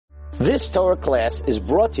This Torah class is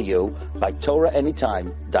brought to you by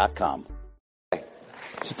TorahAnytime.com.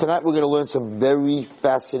 So tonight we're going to learn some very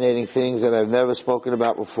fascinating things that I've never spoken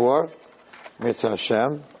about before. Mitzvah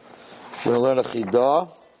Hashem. We're going to learn a chidah.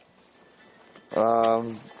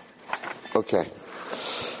 Okay.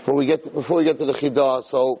 Before we get to the chidah,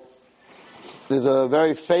 so there's a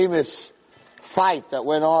very famous fight that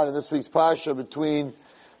went on in this week's parsha between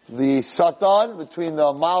the Satan, between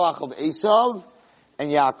the Malach of Esav and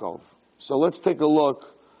Yaakov. So let's take a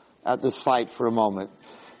look at this fight for a moment.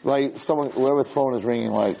 Whoever's phone is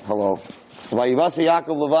ringing, like, hello. Vayivasa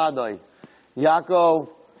Yaakov levadai.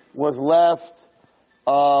 Yaakov was left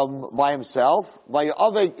by himself.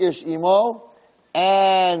 Vayavek ish imo,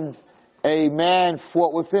 and a man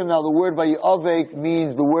fought with him. Now the word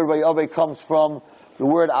Vayavek comes from the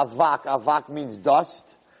word avak. Avak means dust.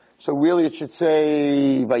 So really it should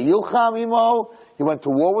say Vayilcham imo. He went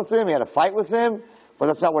to war with him, he had a fight with him. But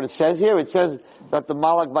that's not what it says here. It says that the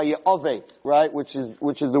Malach Vayavek, right, which is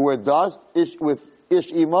the word dust, with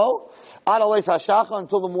ish imo, adalei hashacha,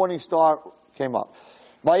 until the morning star came up.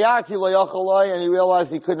 Vayarki lo yachaloi, and he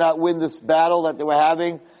realized he could not win this battle that they were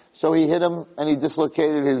having, so he hit him and he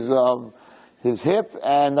dislocated his hip,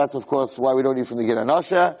 and that's of course why we don't need from the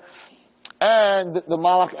Giranasha. And the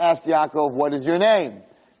Malach asked Yaakov, "What is your name?"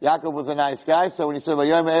 Yaakov was a nice guy, so when he said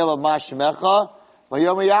Vayom Eila Ma Shemecha,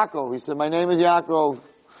 Vayom Yaakov, he said, "My name is Yaakov."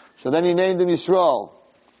 So then he named him Yisrael.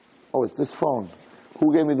 Oh, it's this phone.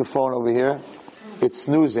 Who gave me the phone over here? It's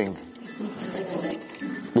snoozing.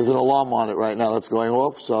 There's an alarm on it right now that's going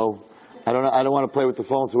off, so I don't want to play with the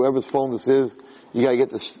phone, so whoever's phone this is, you gotta get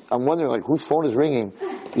this, I'm wondering, like, whose phone is ringing?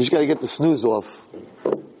 You just gotta get the snooze off.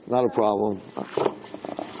 Not a problem.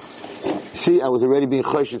 See, I was already being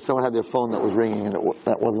choshed. Someone had their phone that was ringing, and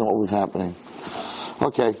that wasn't what was happening.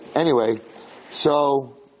 Okay, anyway,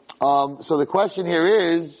 so the question here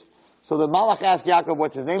is, so the Malach asked Yaakov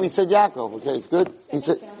what's his name. He said Yaakov. Okay, it's good. He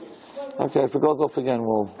said, okay, if it goes off again,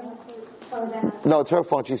 no, it's her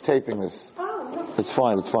phone. She's taping this. It's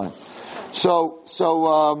fine. So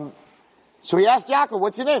he asked Yaakov,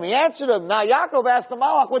 what's your name? He answered him. Now Yaakov asked the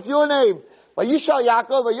Malach, what's your name? Vayishal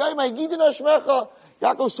Yaakov,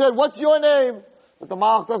 Yaakov said, what's your name? But the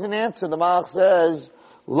Malach doesn't answer. The Malach says,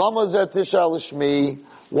 Lama zeh tishal l'shmi,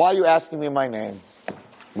 why are you asking me my name?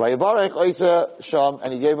 Vayivarech oisa sham,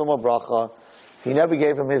 and he gave him a bracha. He never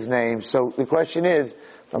gave him his name. So the question is,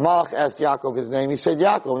 the Malach asked Yaakov his name. He said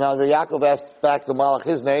Yaakov. Now the Yaakov asked back the Malach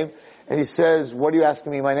his name, and he says, what are you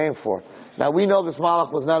asking me my name for? Now we know this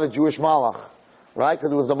Malach was not a Jewish Malach, right?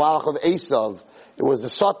 Because it was the Malach of Esav. It was the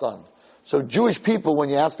Satan. So Jewish people, when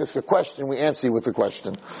you ask us a question, we answer you with a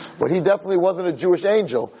question. But he definitely wasn't a Jewish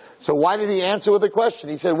angel. So why did he answer with a question?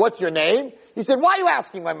 He said, what's your name? He said, why are you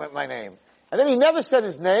asking my name? And then he never said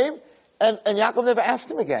his name, and Yaakov never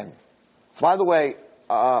asked him again. By the way,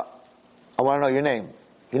 I want to know your name.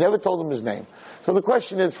 He never told him his name. So the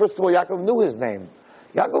question is, first of all, Yaakov knew his name.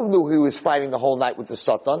 Yaakov knew he was fighting the whole night with the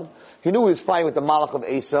Satan. He knew he was fighting with the Malach of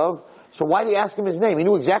Esav. So why did he ask him his name? He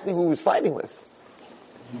knew exactly who he was fighting with.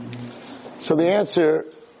 So the answer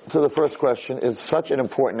to the first question is such an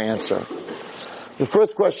important answer. The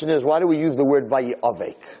first question is, why do we use the word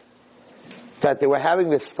Vayavek? That they were having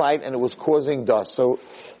this fight and it was causing dust. So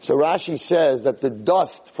Rashi says that the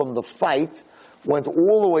dust from the fight went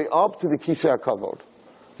all the way up to the Kisei HaKavod.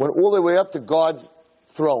 Went all the way up to God's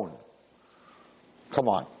throne. Come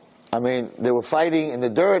on. I mean, they were fighting in the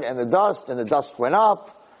dirt and the dust went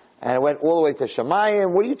up, and it went all the way to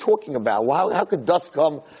Shemayim. What are you talking about? Well, how could dust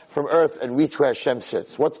come from earth and reach where Hashem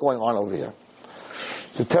sits? What's going on over here?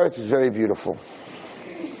 The teretz is very beautiful.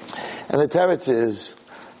 And the teretz is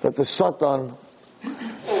that the Satan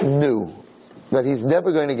knew that he's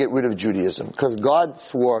never going to get rid of Judaism, because God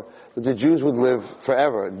swore that the Jews would live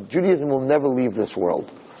forever. Judaism will never leave this world.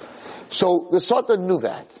 So the Satan knew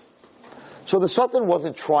that. So the Satan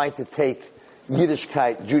wasn't trying to take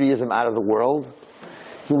Yiddishkeit, Judaism, out of the world.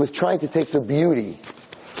 He was trying to take the beauty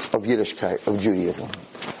of Yiddishkeit, of Judaism.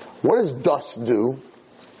 What does dust do?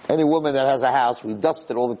 Any woman that has a house, we dust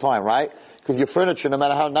it all the time, right? Because your furniture, no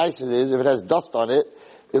matter how nice it is, if it has dust on it,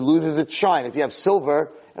 it loses its shine. If you have silver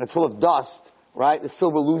and it's full of dust, right, the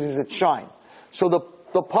silver loses its shine. So the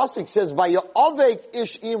pasuk says, "Vayavek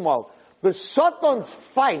ish imo." The Satan's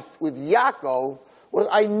fight with Yaakov was,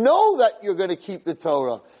 I know that you're going to keep the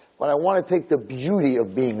Torah, but I want to take the beauty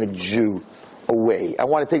of being a Jew away. I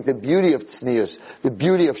want to take the beauty of Tzniyut, the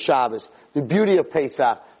beauty of Shabbos, the beauty of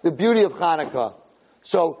Pesach, the beauty of Hanukkah.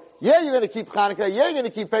 So, yeah, you're going to keep Hanukkah, yeah, you're going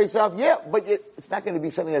to keep Pesach, yeah, but it's not going to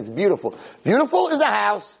be something that's beautiful. Beautiful is a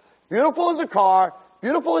house, beautiful is a car,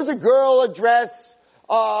 beautiful is a girl, a dress,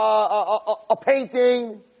 a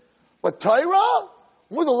painting. But Torah,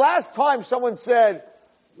 when the last time someone said,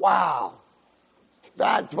 wow,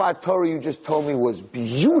 that Torah you just told me was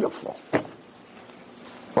beautiful.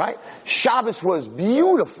 Right? Shabbos was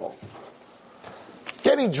beautiful.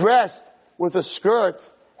 Getting dressed with a skirt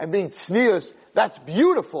and being tznius, that's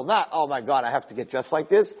beautiful. Not, oh my God, I have to get dressed like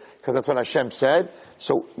this, because that's what Hashem said.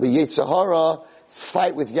 So the Yetzer Hara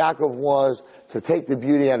fight with Yaakov was to take the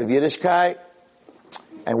beauty out of Yiddishkeit.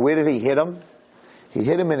 And where did he hit him? He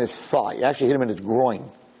hit him in his thigh. He actually hit him in his groin.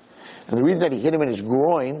 And the reason that he hit him in his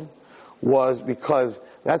groin was because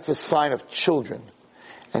that's a sign of children.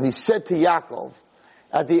 And he said to Yaakov,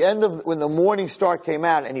 at the end of, when the morning star came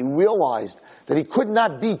out and he realized that he could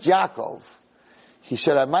not beat Yaakov, he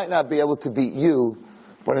said, I might not be able to beat you,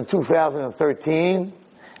 but in 2013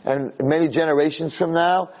 and many generations from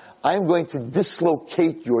now, I'm going to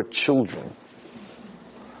dislocate your children.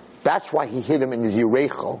 That's why he hit him in his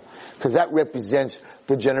Yerechel, because that represents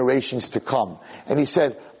the generations to come. And he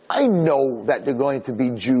said, I know that they're going to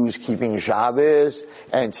be Jews keeping Shabbos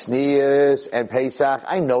and Tznius and Pesach.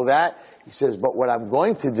 I know that. He says, but what I'm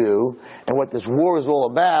going to do, and what this war is all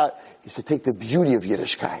about, is to take the beauty of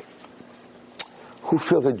Yiddishkeit. Who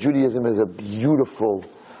feels that Judaism is a beautiful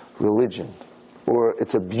religion? Or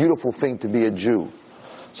it's a beautiful thing to be a Jew?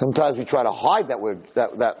 Sometimes we try to hide that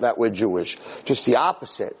we're Jewish. Just the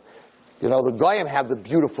opposite. You know, the Goyim have the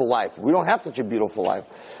beautiful life. We don't have such a beautiful life.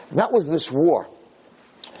 And that was this war.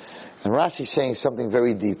 And Rashi's saying something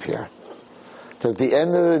very deep here. That at the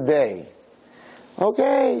end of the day,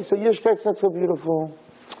 okay, so Yiddishkeit's not so beautiful.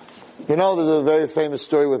 You know, there's a very famous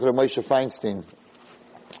story with Rav Moshe Feinstein.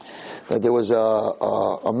 That there was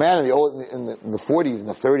a man in the 40s and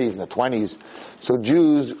the 30s and the 20s. So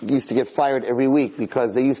Jews used to get fired every week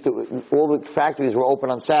because all the factories were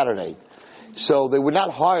open on Saturday. So they would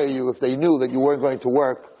not hire you if they knew that you weren't going to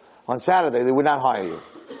work on Saturday. They would not hire you.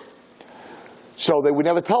 So they would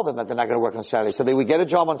never tell them that they're not going to work on Saturday. So they would get a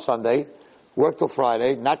job on Sunday, work till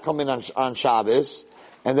Friday, not come in on Shabbos,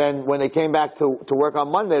 and then when they came back to work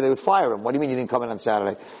on Monday, they would fire him. What do you mean you didn't come in on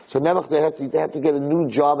Saturday? So never, they had to get a new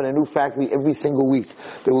job in a new factory every single week.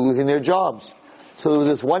 They were losing their jobs. So there was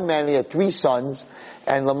this one man, he had 3 sons,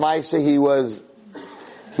 and Lamaisa, he was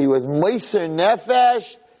Meiser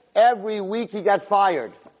Nefesh. Every week he got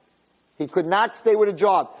fired. He could not stay with a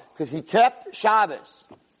job because he kept Shabbos.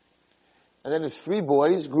 And then his 3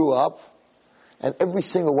 boys grew up, and every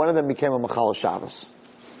single one of them became a Machal Shabbos.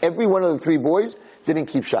 Every one of the 3 boys didn't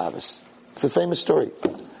keep Shabbos. It's a famous story.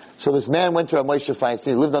 So this man went to Rav Moshe Feinstein,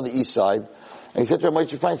 he lived on the east side, and he said to Rav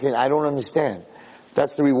Moshe Feinstein, I don't understand.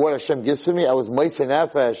 That's the reward Hashem gives to me. I was Meiser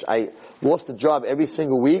Nefesh. I lost a job every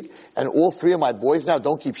single week, and all 3 of my boys now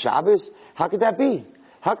don't keep Shabbos? How could that be?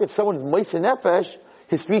 How could someone who's Meiser Nefesh,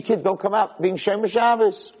 his 3 kids don't come out being Shem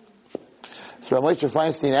Shabbos? So Rav Moshe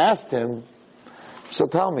Feinstein asked him, so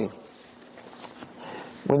tell me,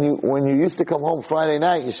 when you used to come home Friday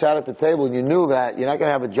night, you sat at the table and you knew that you're not going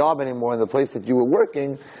to have a job anymore in the place that you were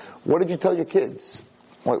working, what did you tell your kids?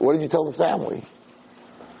 What did you tell the family?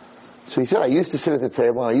 So he said, I used to sit at the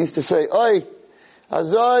table and I used to say, Oy,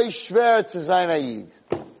 azoi shver zu sein Ayid.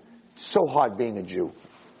 It's so hard being a Jew.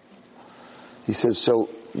 He says, so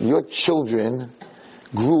your children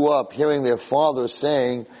grew up hearing their father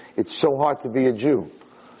saying, it's so hard to be a Jew.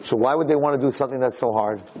 So why would they want to do something that's so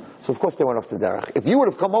hard? So of course they went off to derech. If you would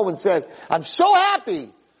have come home and said, I'm so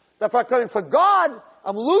happy that for God,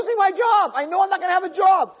 I'm losing my job. I know I'm not going to have a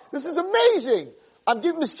job. This is amazing. I'm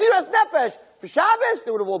giving Mesiras Nefesh for Shabbos,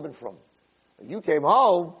 they would have all been from. You came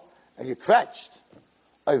home and you kvetched.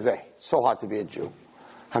 It's so hard to be a Jew.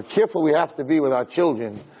 How careful we have to be with our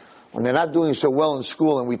children when they're not doing so well in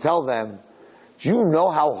school and we tell them, do you know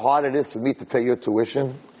how hard it is for me to pay your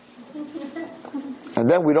tuition? And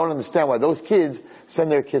then we don't understand why those kids send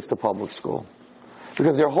their kids to public school.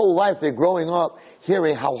 Because their whole life they're growing up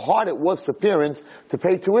hearing how hard it was for parents to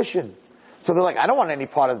pay tuition. So they're like, I don't want any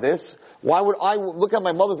part of this. Why would I look at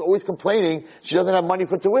my mother's always complaining she doesn't have money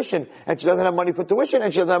for tuition, and she doesn't have money for tuition,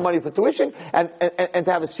 and she doesn't have money for tuition, and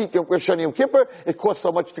to have a seat Yom Kippur, it costs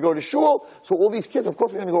so much to go to shul. So all these kids, of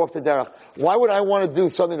course, are going to go off to derech. Why would I want to do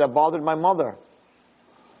something that bothered my mother?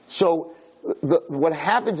 So what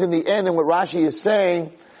happens in the end, and what Rashi is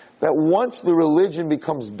saying, that once the religion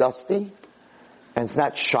becomes dusty, and it's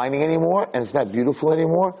not shining anymore, and it's not beautiful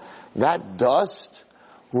anymore, that dust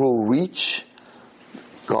will reach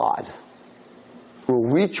God.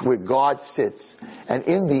 Will reach where God sits. And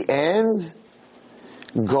in the end,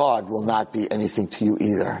 God will not be anything to you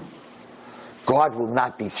either. God will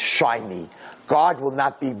not be shiny. God will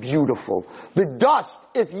not be beautiful. The dust,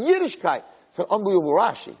 if Yiddishkeit, it's an unbelievable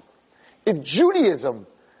Rashi. If Judaism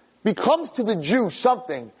becomes to the Jew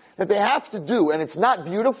something that they have to do and it's not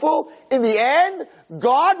beautiful, in the end,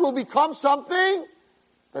 God will become something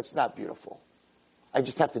that's not beautiful. I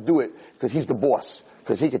just have to do it because He's the boss,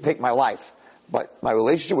 because He can take my life. But my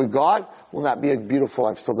relationship with God will not be a beautiful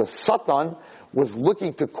life. So the Satan was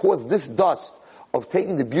looking to cause this dust of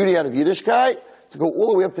taking the beauty out of Yiddishkeit to go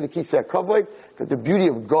all the way up to the Kisei HaKavod, that the beauty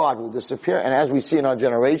of God will disappear. And as we see in our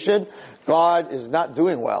generation, God is not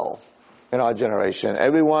doing well in our generation.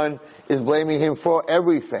 Everyone is blaming Him for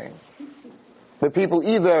everything. The people,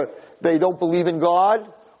 either they don't believe in God,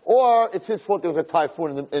 or it's His fault there was a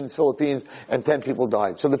typhoon in the Philippines and 10 people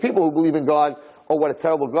died. So the people who believe in God, oh, what a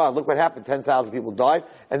terrible God, look what happened, 10,000 people died.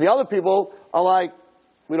 And the other people are like,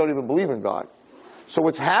 we don't even believe in God. So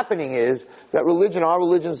what's happening is that religion, our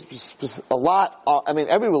religion's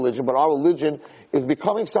every religion, but our religion is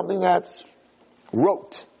becoming something that's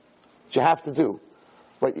rote, that you have to do.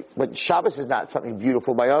 But Shabbos is not something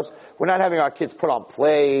beautiful by us. We're not having our kids put on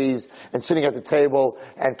plays and sitting at the table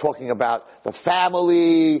and talking about the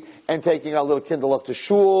family and taking our little Kindle up to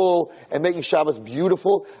shul and making Shabbos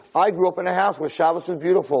beautiful. I grew up in a house where Shabbos was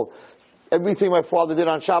beautiful. Everything my father did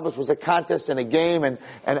on Shabbos was a contest and a game, and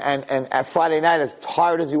at Friday night, as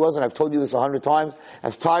tired as he was, and I've told you this 100 times,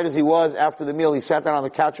 as tired as he was after the meal, he sat down on the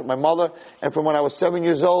couch with my mother, and from when I was 7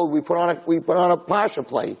 years old, we put on a Parsha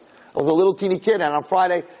play. I was a little teeny kid, and on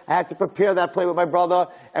Friday, I had to prepare that play with my brother,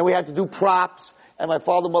 and we had to do props, and my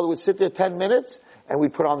father and mother would sit there 10 minutes, and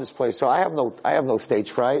we'd put on this play. So I have no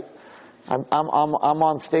stage fright. I'm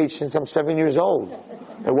on stage since I'm 7 years old.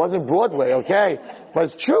 It wasn't Broadway, okay? But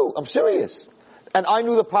it's true. I'm serious. And I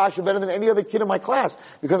knew the Parsha better than any other kid in my class,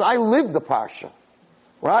 because I lived the Parsha.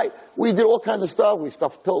 Right? We did all kinds of stuff. We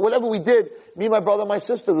stuffed pillows. Whatever we did, me, my brother, and my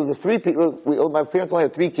sister, there were 3 people. My parents only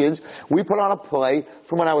had 3 kids. We put on a play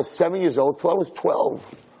from when I was 7 years old till I was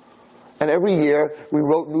 12. And every year, we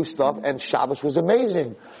wrote new stuff, and Shabbos was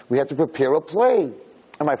amazing. We had to prepare a play.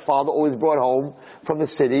 And my father always brought home from the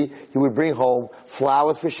city, he would bring home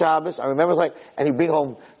flowers for Shabbos. I remember and he'd bring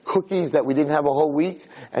home cookies that we didn't have a whole week,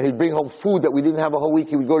 and he'd bring home food that we didn't have a whole week.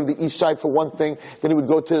 He would go to the east side for one thing, then he would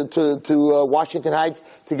go to Washington Heights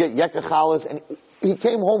to get yekachalas, and he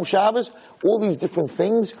came home Shabbos, all these different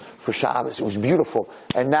things for Shabbos. It was beautiful.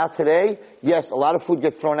 And now today, yes, a lot of food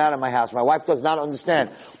gets thrown out in my house. My wife does not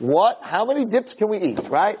understand. How many dips can we eat,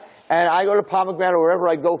 right? And I go to Pomegranate or wherever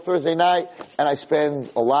I go Thursday night, and I spend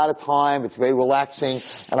a lot of time. It's very relaxing.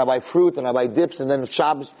 And I buy fruit, and I buy dips, and then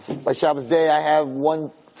by Shabbos day, I have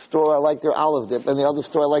one store I like their olive dip, and the other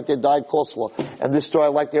store I like their dyed coleslaw, and this store I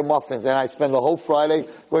like their muffins. And I spend the whole Friday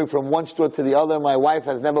going from one store to the other. My wife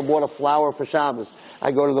has never bought a flower for Shabbos.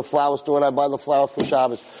 I go to the flower store and I buy the flowers for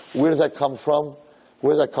Shabbos. Where does that come from?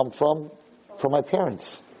 Where does that come from? From my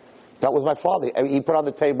parents. That was my father. He put on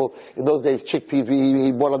the table, in those days, chickpeas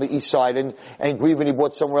he bought on the east side, and Grieven he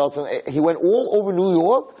bought somewhere else. And he went all over New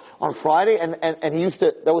York on Friday, and he used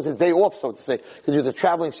to, that was his day off, so to say, because he was a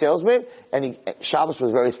traveling salesman, and Shabbos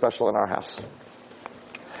was very special in our house.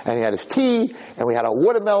 And he had his tea, and we had our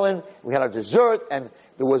watermelon, we had our dessert, and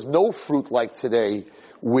there was no fruit like today,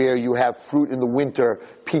 where you have fruit in the winter,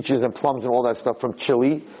 peaches and plums and all that stuff from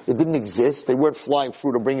Chile. It didn't exist. They weren't flying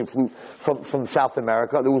fruit or bringing fruit from South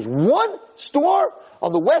America. There was one store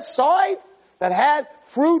on the west side that had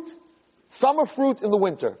fruit, summer fruit in the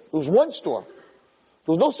winter. There was one store.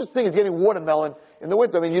 There was no such thing as getting watermelon in the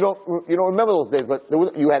winter. I mean, you don't remember those days, but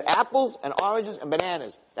you had apples and oranges and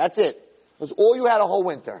bananas. That's it. That's all you had a whole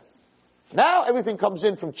winter. Now everything comes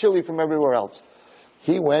in from Chile, from everywhere else.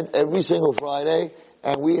 He went every single Friday,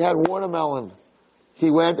 and we had watermelon. He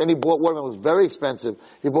went and he bought watermelon. It was very expensive.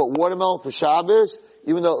 He bought watermelon for Shabbos,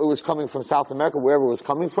 even though it was coming from South America, wherever it was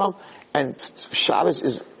coming from. And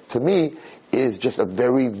Shabbos to me, is just a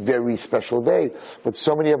very, very special day. But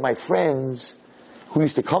so many of my friends who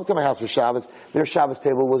used to come to my house for Shabbos, their Shabbos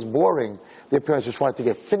table was boring. Their parents just wanted to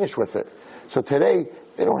get finished with it. So today,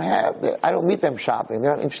 I don't meet them shopping.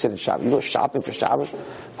 They're not interested in shopping. You go shopping for Shabbos?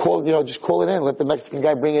 Just call it in. Let the Mexican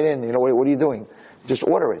guy bring it in. What are you doing? Just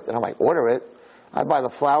order it. And I'm like, order it? I buy the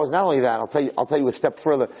flowers. Not only that, I'll tell you a step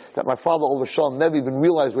further, that my father, Oliver Shalom, never even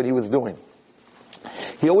realized what he was doing.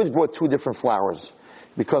 He always brought two different flowers.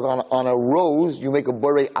 Because on a rose, you make a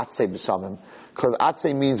borei atzei b'samim. Because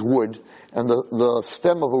atzei means wood, and the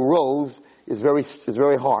stem of a rose is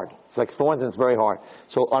very hard. It's like thorns and it's very hard.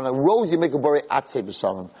 So on a rose, you make a borei atzei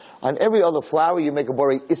b'samim. On every other flower, you make a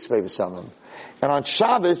borei isvei b'samim. And on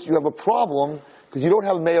Shabbos, you have a problem, because you don't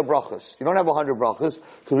have mea brachas. You don't have 100 brachas,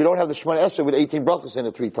 because we don't have the Shemona Esrei with 18 brachas in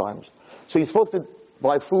it 3 times. So you're supposed to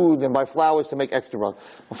buy food and buy flowers to make extra brachas.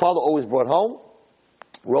 My father always brought home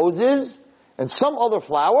roses and some other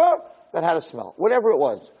flower that had a smell, whatever it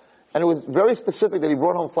was. And it was very specific that he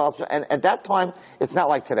brought home flowers. And at that time, it's not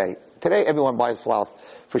like today. Today, everyone buys flowers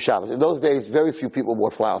for Shabbos. In those days, very few people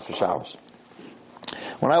bought flowers for Shabbos.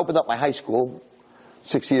 When I opened up my high school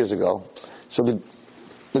 6 years ago, so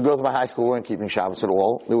the girls in my high school weren't keeping Shabbos at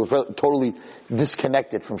all. They were totally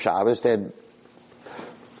disconnected from Shabbos. They had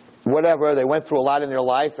whatever. They went through a lot in their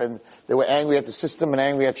life, and they were angry at the system, and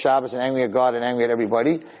angry at Shabbos, and angry at God, and angry at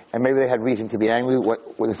everybody. And maybe they had reason to be angry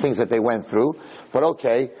with the things that they went through. But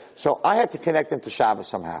okay, so I had to connect them to Shabbos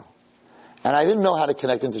somehow. And I didn't know how to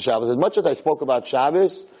connect them to Shabbos. As much as I spoke about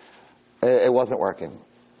Shabbos, it wasn't working.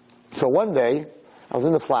 So one day, I was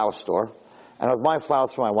in the flower store, and I was buying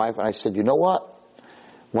flowers for my wife, and I said, you know what?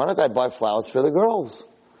 Why don't I buy flowers for the girls?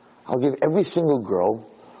 I'll give every single girl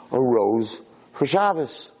a rose for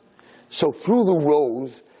Shabbos. So through the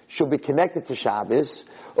rose, she'll be connected to Shabbos.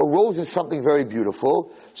 A rose is something very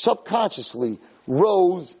beautiful. Subconsciously,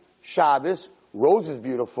 rose, Shabbos, rose is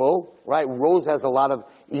beautiful, right? Rose has a lot of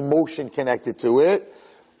emotion connected to it.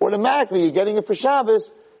 Automatically, you're getting it for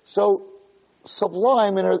Shabbos, so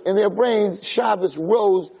sublime in their brains, Shabbos,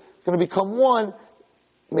 rose, is going to become one.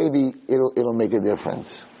 Maybe it'll make a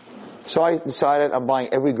difference. So I decided I'm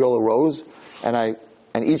buying every girl a rose, and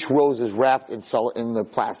each rose is wrapped in the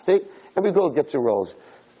plastic. Every girl gets a rose.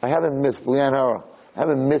 I haven't missed, I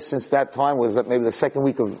haven't missed since that time, was that maybe the second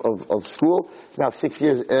week of school. It's now 6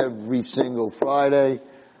 years every single Friday.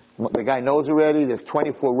 The guy knows already, there's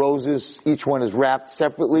 24 roses, each one is wrapped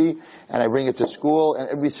separately, and I bring it to school, and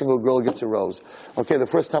every single girl gets a rose. Okay, the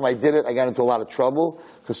first time I did it, I got into a lot of trouble,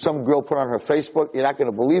 because some girl put on her Facebook, you're not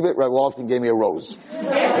going to believe it, Ray Walston gave me a rose.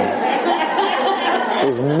 It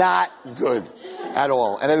was not good at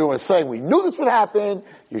all. And everyone was saying, we knew this would happen,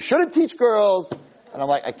 you shouldn't teach girls. And I'm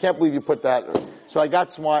like, I can't believe you put that. So I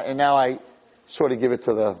got smart, and now I sort of give it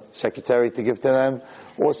to the secretary to give to them.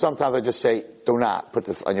 Or sometimes I just say, do not put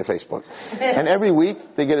this on your Facebook. And every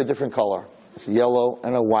week, they get a different color. It's a yellow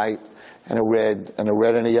and a white and a red and a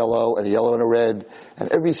red and a yellow and a yellow and a red. And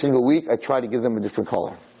every single week, I try to give them a different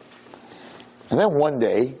color. And then one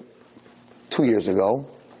day, 2 years ago,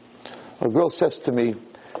 a girl says to me,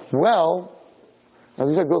 well, now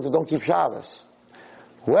these are girls that don't keep Shabbos.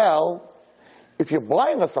 Well, if you're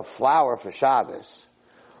buying us a flower for Shabbos,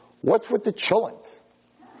 what's with the cholent?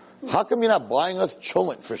 How come you're not buying us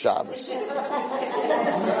cholent for Shabbos?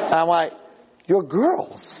 And I'm like, you're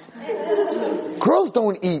girls. Girls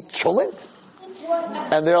don't eat cholent.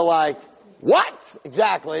 And they're like, what?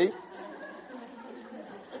 Exactly.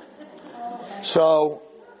 So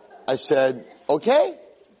I said, okay.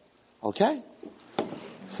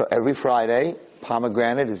 So every Friday,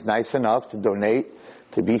 Pomegranate is nice enough to donate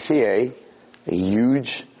to BCA a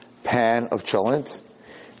huge pan of cholent.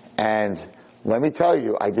 And let me tell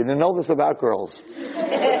you, I didn't know this about girls.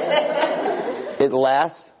 It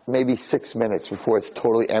lasts maybe 6 minutes before it's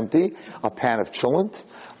totally empty. A pan of cholent,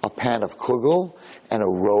 a pan of kugel, and a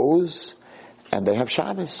rose, and they have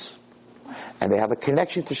Shabbos. And they have a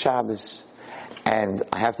connection to Shabbos. And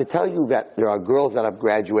I have to tell you that there are girls that have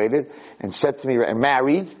graduated and said to me, and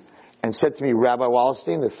married, and said to me, Rabbi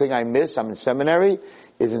Wallerstein, the thing I miss, I'm in seminary,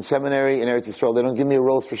 is in seminary in Eretz Yisrael, they don't give me a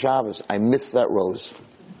rose for Shabbos. I miss that rose.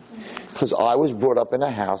 Because I was brought up in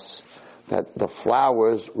a house that the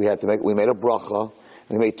flowers we made a bracha,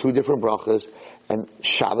 and we made 2 different brachas, and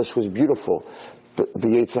Shabbos was beautiful. The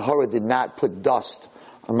Yetzer Hara did not put dust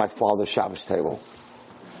on my father's Shabbos table.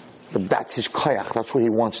 But that's his koyach. That's what he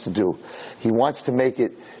wants to do. He wants to make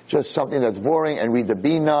it just something that's boring and read the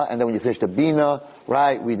bina, and then when you finish the bina,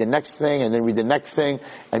 right, read the next thing, and then read the next thing,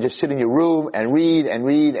 and just sit in your room and read and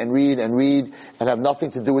read and read and read, and have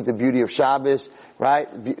nothing to do with the beauty of Shabbos, right?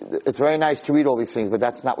 It's very nice to read all these things, but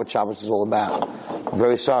that's not what Shabbos is all about. I'm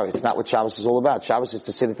very sorry. It's not what Shabbos is all about. Shabbos is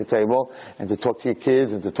to sit at the table and to talk to your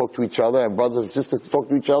kids and to talk to each other, and brothers and sisters to talk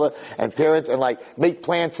to each other, and parents, and make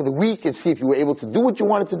plans for the week and see if you were able to do what you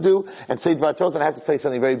wanted to do, and say Dvar Torah. And I have to tell you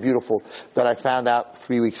something very beautiful that I found out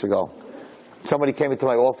 3 weeks ago. Somebody came into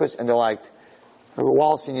my office and they're like,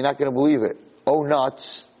 Wallerstein, you're not going to believe it. Oh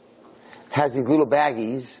Nuts has these little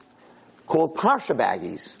baggies called Parsha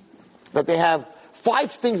baggies that they have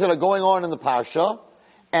 5 things that are going on in the Parsha,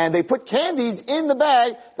 and they put candies in the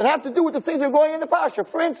bag that have to do with the things that are going in the Parsha.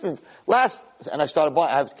 For instance, and I started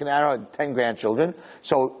buying, I have 10 grandchildren,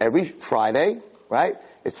 so every Friday, right,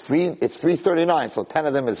 it's $3.39, so 10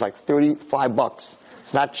 of them is like $35.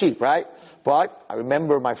 It's not cheap, right? But I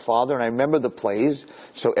remember my father and I remember the plays,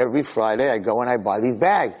 so every Friday I go and I buy these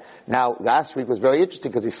bags. Now, last week was very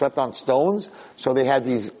interesting because he slept on stones, so they had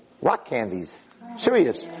these rock candies.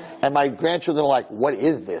 Serious. And my grandchildren are like, what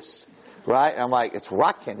is this? Right? And I'm like, it's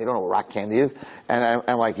rock candy. They don't know what rock candy is. And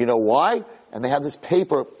I'm like, you know why? And they have this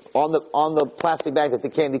paper on the plastic bag that the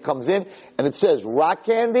candy comes in, and it says rock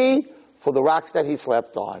candy for the rocks that he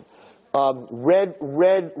slept on.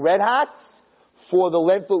 Red hots for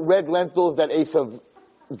the red lentils that Esav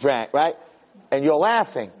drank, right? And you're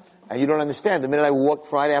laughing. And you don't understand. The minute I walk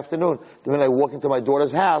Friday afternoon, the minute I walk into my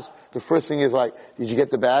daughter's house, the first thing is like, did you get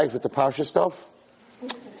the bags with the Parashat stuff?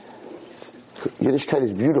 Yiddishkeit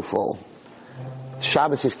is beautiful.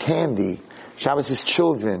 Shabbos is candy. Shabbos is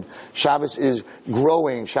children. Shabbos is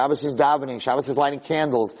growing. Shabbos is davening. Shabbos is lighting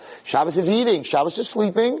candles. Shabbos is eating. Shabbos is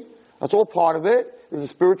sleeping. That's all part of it. There's a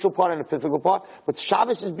spiritual part and a physical part. But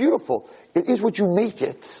Shabbos is beautiful. It is what you make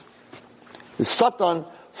it. The Satan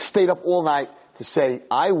stayed up all night to say,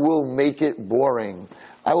 I will make it boring.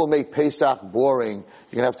 I will make Pesach boring.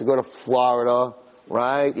 You're going to have to go to Florida,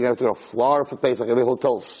 right? You're going to have to go to Florida for Pesach. Every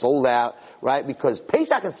hotel is sold out, right? Because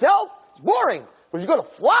Pesach itself is boring. But you go to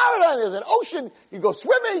Florida and there's an ocean, you go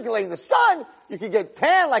swimming, you can lay in the sun, you can get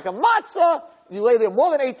tan like a matzah, you lay there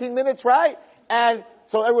more than 18 minutes, right? And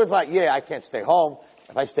so everyone's like, yeah, I can't stay home.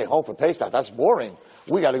 If I stay home for Pesach, that's boring.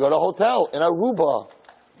 We got to go to a hotel in Aruba,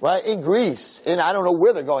 right? In Greece. I don't know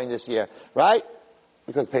where they're going this year, right?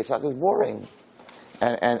 Because Pesach is boring.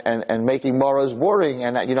 And making Mara is boring.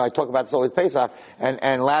 And, I talk about this all with Pesach.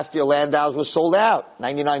 And last year Landau's was sold out.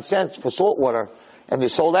 99 cents for salt water. And they're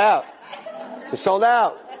sold out. They're sold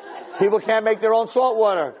out. People can't make their own salt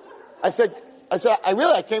water. I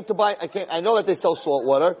know that they sell salt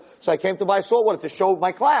water. So I came to buy salt water to show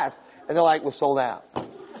my class. And they're like, we're sold out.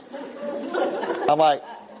 I'm like,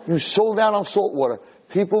 you sold out on salt water.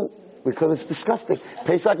 People, because it's disgusting.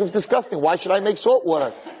 Pesach is disgusting. Why should I make salt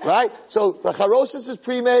water? Right? So the charosis is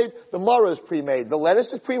pre-made, the mara is pre-made, the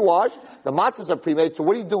lettuce is pre-washed, the matzahs are pre-made. So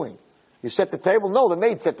what are you doing? You set the table? No, the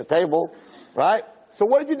maid set the table. Right? So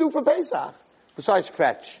what did you do for Pesach? Besides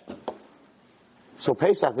kvetch. So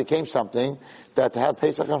Pesach became something that to have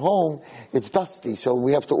Pesach at home, it's dusty. So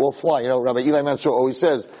we have to all fly. Rabbi Eli Mansour always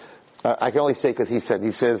says, I can only say because he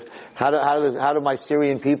says, how do my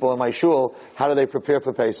Syrian people in my shul, how do they prepare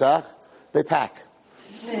for Pesach? They pack.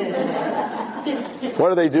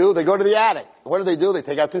 What do? They go to the attic. What do? They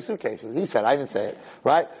take out 2 suitcases. He said, I didn't say it,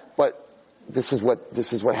 right? But this is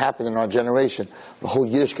what happened in our generation. The whole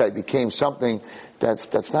Yiddishkeit became something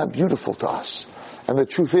that's not beautiful to us. And the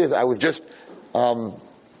truth is, I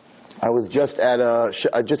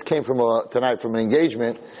just came tonight from an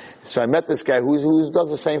engagement. So I met this guy who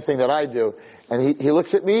does the same thing that I do. And he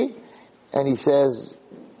looks at me and he says,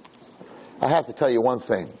 I have to tell you one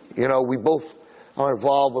thing. We both are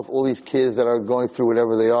involved with all these kids that are going through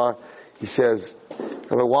whatever they are. He says,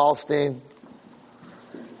 Rabbi Wallstein,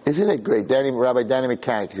 isn't it great? Rabbi Danny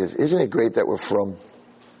Mechanic, he says, isn't it great that we're from?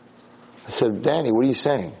 I said, Danny, what are you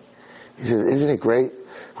saying? He says, isn't it great?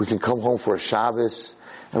 We can come home for a Shabbos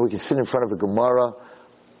and we can sit in front of a Gemara.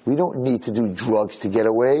 We don't need to do drugs to get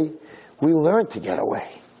away. We learn to get away.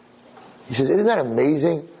 He says, isn't that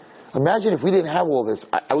amazing? Imagine if we didn't have all this.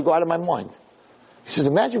 I would go out of my mind. He says,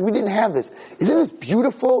 imagine if we didn't have this. Isn't this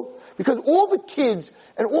beautiful? Because all the kids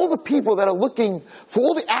and all the people that are looking for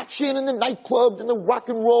all the action and the nightclubs and the rock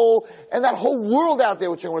and roll and that whole world out there,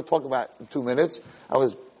 which I'm going to talk about in 2 minutes. I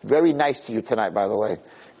was very nice to you tonight, by the way.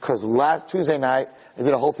 Because last Tuesday night, I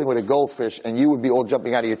did a whole thing with a goldfish, and you would be all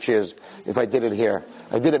jumping out of your chairs if I did it here.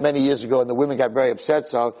 I did it many years ago, and the women got very upset,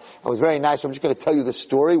 so I was very nice. So I'm just going to tell you the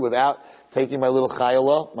story without taking my little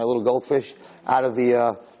Chayala, my little goldfish, out of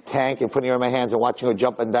the tank and putting her in my hands and watching her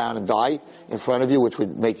jump and down and die in front of you, which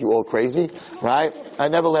would make you all crazy, right? I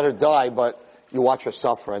never let her die, but you watch her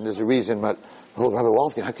suffer, and there's a reason, but Rabbi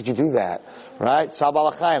Wallstein, how could you do that? Right? Tzab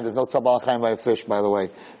alachayim. There's no tzab alachayim by a fish, by the way.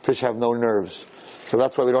 Fish have no nerves. So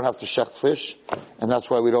that's why we don't have to shecht fish, and that's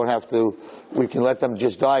why we can let them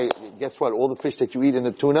just die. Guess what? All the fish that you eat in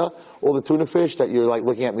the tuna, all the tuna fish that you're like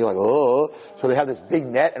looking at me like, oh. So they have this big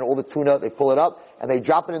net and all the tuna, they pull it up and they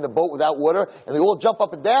drop it in the boat without water and they all jump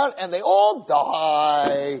up and down and they all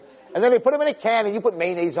die. And then they put them in a can and you put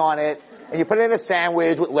mayonnaise on it and you put it in a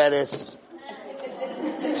sandwich with lettuce.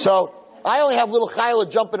 So I only have little Chayala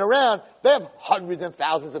jumping around. They have hundreds and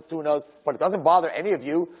thousands of tunas, but it doesn't bother any of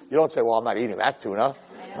you. You don't say, well, I'm not eating that tuna.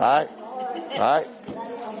 Right? Right?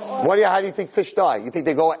 How do you think fish die? You think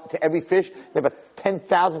they go to every fish, they have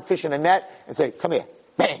 10,000 fish in a net, and say, come here,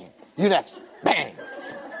 bang, you next, bang.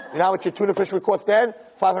 You know how much your tuna fish would cost then?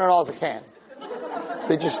 $500 a can.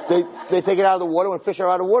 They take it out of the water. When fish are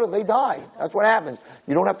out of water, they die. That's what happens.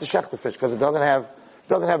 You don't have to shecht the fish because it doesn't have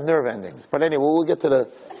nerve endings. But anyway, we'll get to the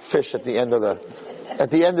fish at the end of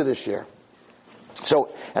this year. So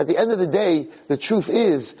at the end of the day, the truth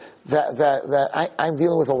is that I'm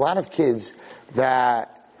dealing with a lot of kids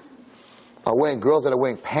that girls that are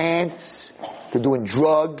wearing pants, they're doing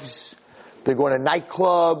drugs, they're going to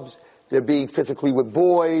nightclubs, they're being physically with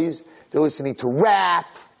boys, they're listening to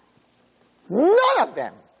rap. None of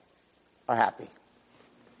them are happy.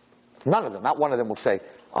 None of them. Not one of them will say,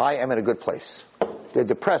 I am in a good place. They're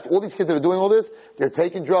depressed. All these kids that are doing all this, they're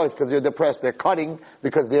taking drugs because they're depressed. They're cutting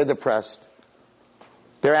because they're depressed.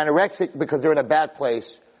 They're anorexic because they're in a bad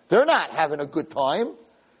place. They're not having a good time.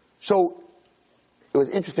 So, it was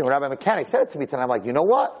interesting when Rabbi Mechanic said it to me tonight. I'm like, you know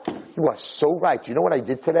what? You are so right. You know what I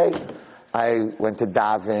did today? I went to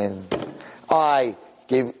daven. I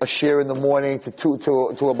gave a share in the morning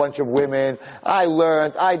to a bunch of women. I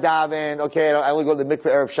learned. I davened. Okay, I only go to the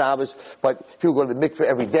mikveh erev Shabbos, but people go to the mikveh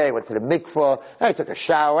every day. I went to the mikveh. I took a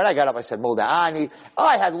shower, and I got up. I said, Molda'ani.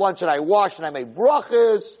 I had lunch, and I washed, and I made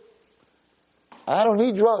brachas. I don't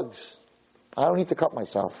need drugs. I don't need to cut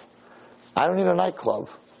myself. I don't need a nightclub.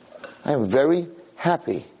 I am very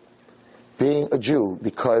happy being a Jew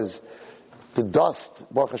because the dust,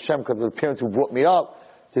 Baruch Hashem, because of the parents who brought me up,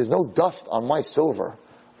 there's no dust on my silver.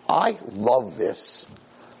 I love this.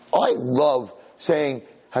 I love saying,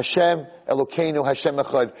 Hashem Elokeinu, Hashem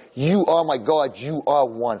Echad, you are my God, you are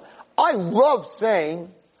one. I love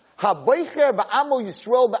saying, Habaycher ba'amo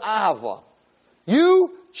Yisrael ba'ahava.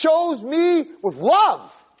 You chose me with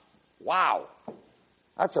love. Wow.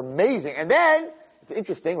 That's amazing. And then, it's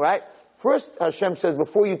interesting, right? First, Hashem says,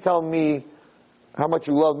 before you tell me how much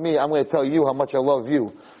you love me, I'm going to tell you how much I love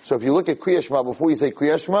you. So if you look at Kriya Shema, before you say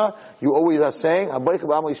Kriya Shema, you always are saying,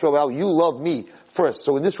 you love me first.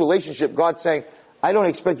 So in this relationship, God's saying, I don't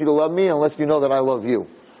expect you to love me unless you know that I love you.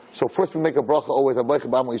 So first we make a bracha always,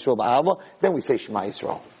 then we say Shema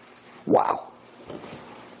Yisrael. Wow.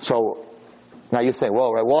 So, now you're saying,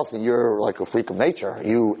 well, Ray Walton, you're like a freak of nature.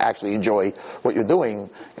 You actually enjoy what you're doing.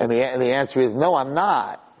 And the answer is, no, I'm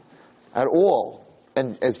not. At all.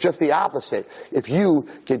 And it's just the opposite. If you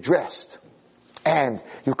get dressed and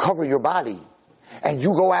you cover your body and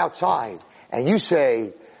you go outside and you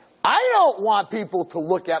say, I don't want people to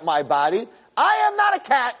look at my body. I am not a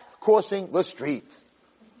cat crossing the street.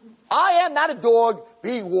 I am not a dog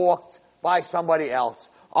being walked by somebody else.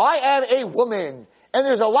 I am a woman. And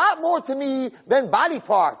there's a lot more to me than body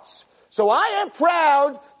parts. So I am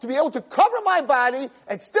proud to be able to cover my body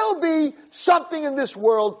and still be something in this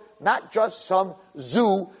world, not just some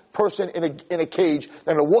zoo person in a cage.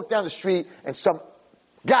 They're going to walk down the street and some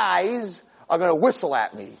guys are going to whistle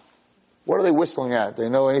at me. What are they whistling at? Do they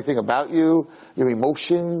know anything about you, your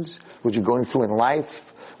emotions, what you're going through in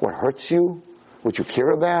life, what hurts you, what you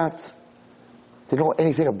care about? They don't know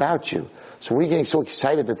anything about you. So we're getting so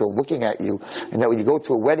excited that they're looking at you, and that when you go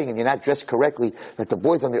to a wedding and you're not dressed correctly, that the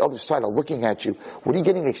boys on the other side are looking at you. What are you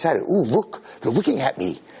getting excited? Ooh, look, they're looking at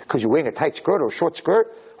me because you're wearing a tight skirt or a short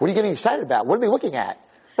skirt. What are you getting excited about? What are they looking at?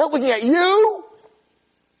 They're not looking at you.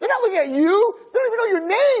 They're not looking at you. They don't even know your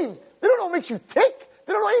name. They don't know what makes you tick.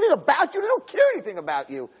 They don't know anything about you. They don't care anything about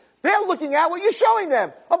you. They're looking at what you're showing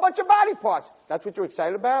them, a bunch of body parts. That's what you're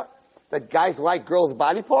excited about? That guys like girls'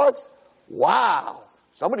 body parts? Wow.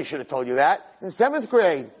 Somebody should have told you that in 7th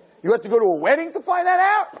grade. You have to go to a wedding to find that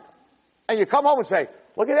out? And you come home and say,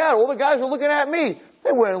 look at that, all the guys were looking at me.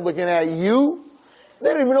 They weren't looking at you.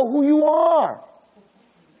 They don't even know who you are.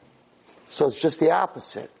 So it's just the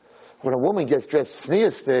opposite. When a woman gets dressed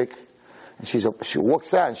Tzniyut, and she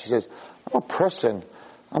walks out and she says, I'm a person.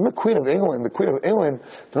 I'm the Queen of England. The Queen of England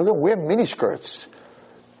doesn't wear miniskirts.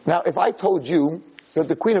 Now, if I told you that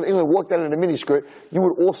the Queen of England walked out in a miniskirt, you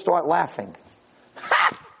would all start laughing.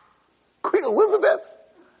 Ha! Queen Elizabeth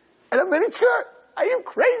in a miniskirt? Are you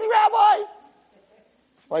crazy, Rabbi?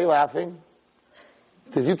 Why are you laughing?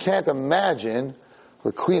 Because you can't imagine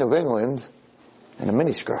the Queen of England in a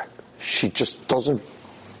miniskirt. She just doesn't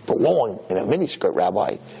belong in a miniskirt,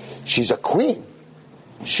 Rabbi. She's a queen.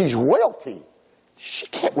 She's royalty. She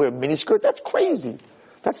can't wear a miniskirt. That's crazy.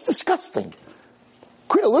 That's disgusting.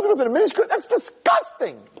 Queen Elizabeth in a miniskirt? That's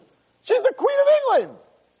disgusting. She's the Queen of England.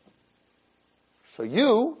 So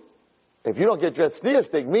you, if you don't get dressed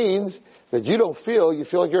Tzniyut, means that you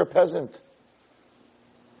feel like you're a peasant.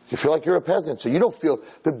 You feel like you're a peasant. So you don't feel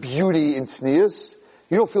the beauty in Tzniyut.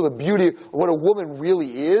 You don't feel the beauty of what a woman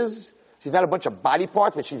really is. She's not a bunch of body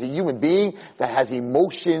parts, but she's a human being that has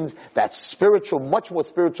emotions, that's spiritual, much more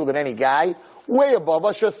spiritual than any guy. Way above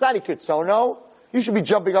us. Shosani Kitsono. You should be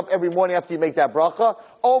jumping up every morning after you make that bracha.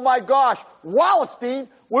 Oh my gosh, Wallerstein,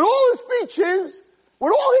 with all his speeches,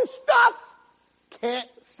 with all his stuff, can't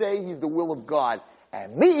say he's the will of God.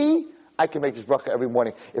 And me, I can make this bracha every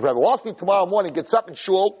morning. If Rabbi Wallerstein tomorrow morning gets up in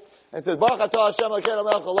shul and says, Baruch atah Hashem Elokeinu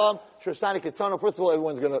melech haolam, Shosani Kitsono, first of all,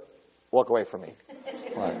 everyone's going to walk away from me.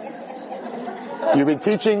 Right. You've been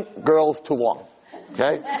teaching girls too long.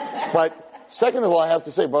 Okay? But second of all, I have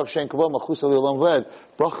to say, Baruch Shem Kavod Machus Aliyah Ved,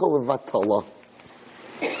 Bracha Levatala.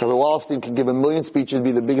 Rabbi Wallerstein can give a million speeches,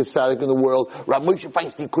 be the biggest tzaddik in the world. Rav Moshe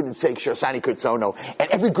Feinstein couldn't say Shasani Kurtzono.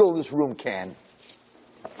 And every girl in this room can.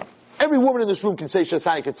 Every woman in this room can say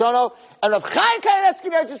Shasani Kurtzono. And Rav Chaim Kanievsky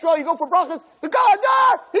in Eretz Yisrael, you go for brachas, the God,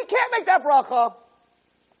 no, he can't make that bracha.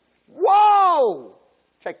 Whoa!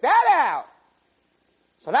 Check that out.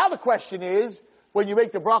 So now the question is, when you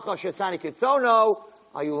make the bracha Shasani Kurtzono,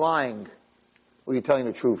 are you lying? Or are you telling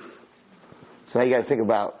the truth? So now you gotta think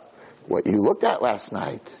about what you looked at last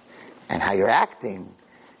night and how you're acting.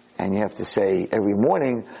 And you have to say, every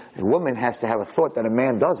morning, a woman has to have a thought that a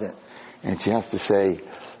man doesn't. And she has to say,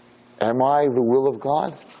 am I the will of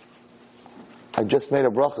God? I just made a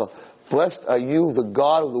bracha. Blessed are you, the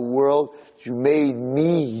God of the world. You made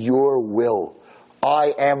me your will.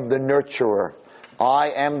 I am the nurturer. I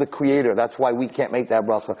am the creator. That's why we can't make that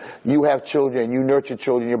bracha. You have children, you nurture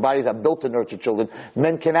children, your bodies are built to nurture children.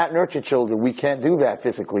 Men cannot nurture children. We can't do that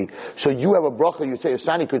physically. So you have a bracha, you say,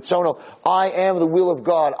 Asani Kutsono, I am the will of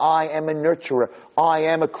God. I am a nurturer. I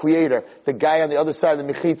am a creator. The guy on the other side of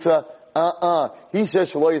the mechitza, he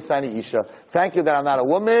says, Shalo Yisani Isha. Thank you that I'm not a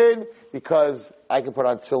woman, because I can put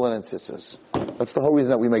on tefillin and tzitzis. That's the whole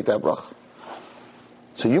reason that we make that bracha.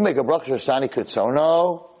 So you make a bracha, Asani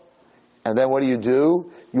Kutsono, and then what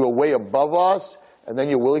do? You are way above us, and then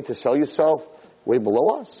you're willing to sell yourself way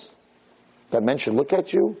below us? That men should look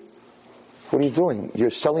at you? What are you doing?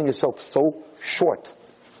 You're selling yourself so short.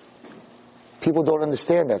 People don't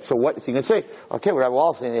understand that. So what, if you're going to say, okay, we're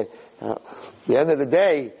all saying, at the end of the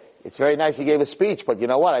day, it's very nice you gave a speech, but you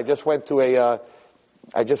know what? I just went to a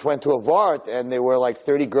Vart, and there were like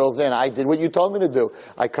 30 girls in. I did what you told me to do.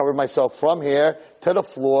 I covered myself from here to the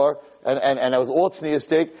floor, and I was all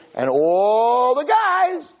Tzniyut, and all the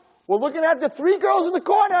guys were looking at the 3 girls in the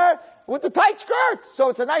corner with the tight skirts. So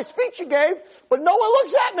it's a nice speech you gave, but no one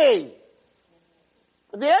looks at me.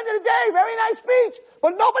 At the end of the day, very nice speech, but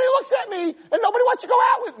nobody looks at me, and nobody wants to go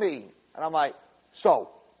out with me. And I'm like, so,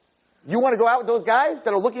 you want to go out with those guys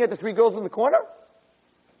that are looking at the 3 girls in the corner?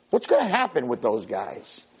 What's going to happen with those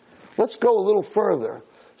guys? Let's go a little further.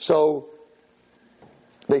 So,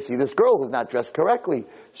 they see this girl who's not dressed correctly.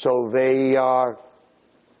 So they are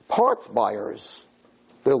parts buyers.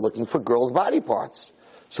 They're looking for girls' body parts.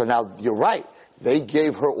 So now, you're right. They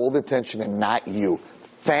gave her all the attention and not you.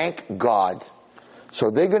 Thank God. So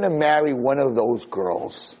they're going to marry one of those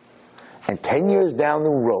girls. And 10 years down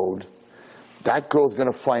the road, that girl's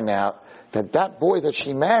going to find out that that boy that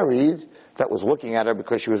she married, that was looking at her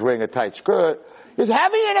because she was wearing a tight skirt, is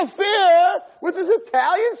having an affair with his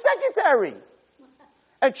Italian secretary.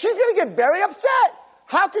 And she's going to get very upset.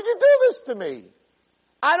 How could you do this to me?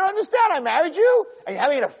 I don't understand. I married you, and you're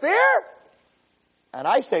having an affair? And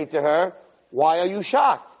I say to her, why are you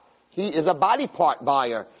shocked? He is a body part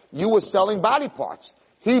buyer. You were selling body parts.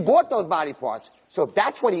 He bought those body parts. So if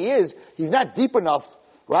that's what he is, he's not deep enough,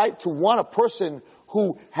 right, to want a person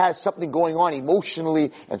who has something going on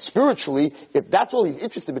emotionally and spiritually. If that's all he's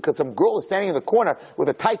interested in, because some girl is standing in the corner with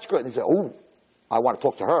a tight skirt, and he says, oh, I want to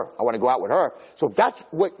talk to her. I want to go out with her. So if that's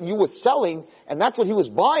what you were selling, and that's what he was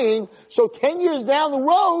buying, so 10 years down the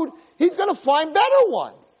road, he's going to find better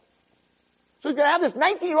one. So he's going to have this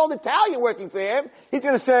 19-year-old Italian working for him. He's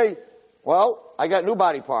going to say, well, I got new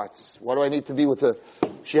body parts. What do I need to be with her?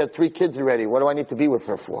 She had 3 kids already. What do I need to be with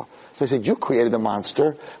her for? So I said, you created a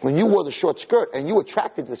monster. When you wore the short skirt and you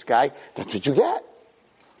attracted this guy, that's what you get.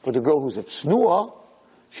 But the girl who's at Snua,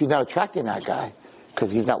 she's not attracting that guy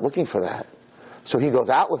because he's not looking for that. So he goes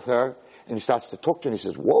out with her and he starts to talk to her and he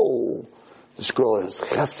says, whoa, this girl has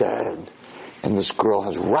chesed, and this girl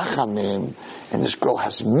has rachamim, and this girl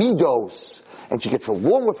has midos, and she gets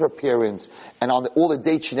along with her parents, and on all the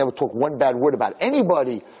dates she never talked one bad word about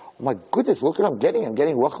anybody. Oh my goodness, look what I'm getting. I'm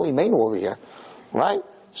getting Rachel Imenu over here. Right?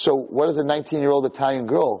 So what is a 19-year-old Italian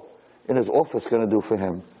girl in his office going to do for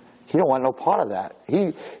him? He don't want no part of that.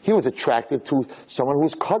 He was attracted to someone who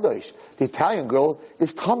was Kadosh. The Italian girl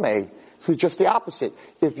is Tameh. So it's just the opposite.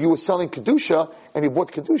 If you were selling Kedusha and he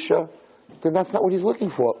bought Kedusha, then that's not what he's looking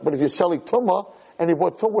for. But if you're selling Tumah and he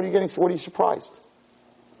bought Tumah, what are you surprised?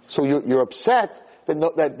 So you're upset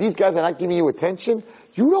that these guys are not giving you attention.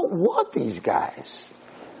 You don't want these guys.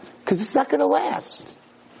 Because it's not going to last.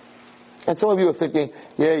 And some of you are thinking,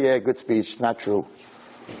 yeah, good speech. Not true.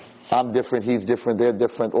 I'm different, he's different, they're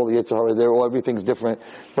different, all the Yitzhahara, everything's different.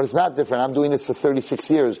 But it's not different. I'm doing this for 36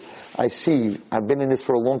 years. I've been in this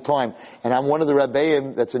for a long time. And I'm one of the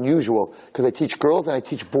Rabbeim that's unusual, because I teach girls and I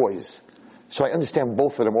teach boys. So I understand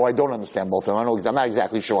both of them, or I don't understand both of them. I'm not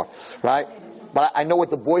exactly sure. Right? but I know what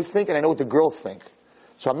the boys think and I know what the girls think.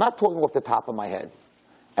 So I'm not talking off the top of my head.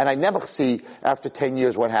 And I never see after 10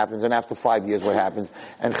 years what happens and after 5 years what happens.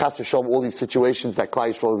 And Chas v'Shalom, all these situations that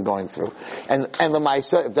Klal Yisrael is going through. And the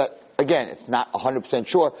Ma'aseh, if that, again, it's not 100%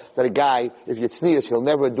 sure that a guy, if you're tznius, he'll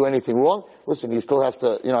never do anything wrong. Listen, he still has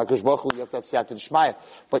to, HaKadosh Baruch Hu, you have to have siyata d'shmaya.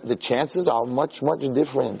 But the chances are much, much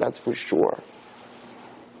different, that's for sure.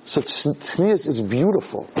 So tznius is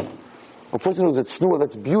beautiful. A person who's a tznuah,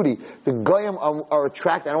 that's beauty. The goyim are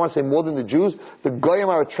attracted. I don't want to say more than the Jews. The goyim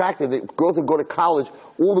are attracted. The girls who go to college,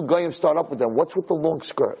 all the goyim start up with them. What's with the long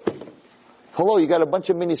skirt? Hello, you got a bunch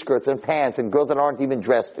of mini skirts and pants and girls that aren't even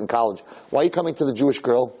dressed in college. Why are you coming to the Jewish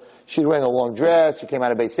girl? She's wearing a long dress. She came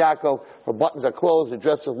out of Beis Yaakov. Her buttons are closed. Her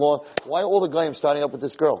dress is long. Why are all the goyim starting up with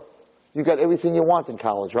this girl? You got everything you want in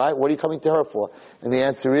college, right? What are you coming to her for? And the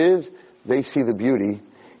answer is, they see the beauty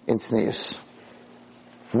in tznius.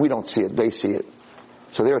 We don't see it, they see it.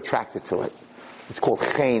 So they're attracted to it. It's called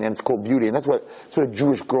chen, and it's called beauty, and that's what a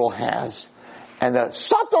Jewish girl has. And the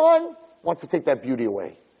Satan wants to take that beauty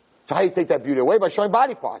away. So how do you take that beauty away? By showing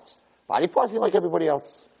body parts. Body parts, you like everybody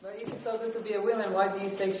else. But if it's so good to be a woman, why do you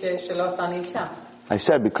say shelo san isha? I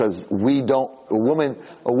said because a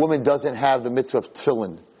woman doesn't have the mitzvah of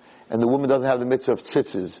tefillin. And the woman doesn't have the mitzvah of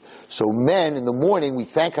tzitzis. So men, in the morning, we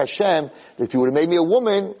thank Hashem that if you would have made me a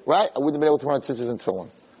woman, right, I wouldn't have been able to run tzitzis and tefillin.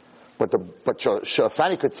 But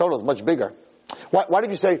Shasani Ketzola is much bigger. Why did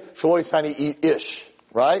you say Shaloi Sani Ish?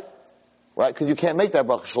 Right? Right? Because you can't make that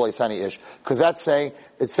bracha Shaloi Sani Ish. Because that's saying,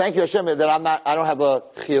 it's thank you Hashem that I don't have a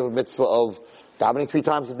chiyuv mitzvah of davening 3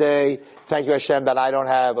 times a day. Thank you Hashem that I don't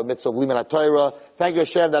have a mitzvah of Liman HaTorah. Thank you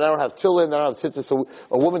Hashem that I don't have tefillin, that I don't have tzitzis. So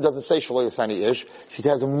a woman doesn't say Shaloi Sani Ish. She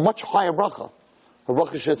has a much higher bracha. Her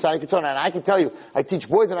bracha is Shasani Ketzola. And I can tell you, I teach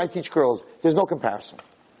boys and I teach girls. There's no comparison.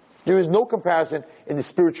 There is no comparison in the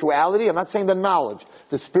spirituality. I'm not saying the knowledge.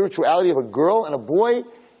 The spirituality of a girl and a boy,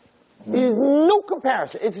 there is no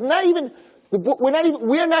comparison. It's not even, we're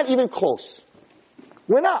not even close.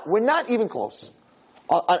 We're not even close.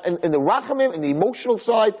 In the rachamim, in the emotional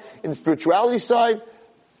side, in the spirituality side,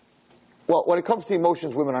 well, when it comes to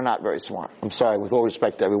emotions, women are not very smart. I'm sorry, with all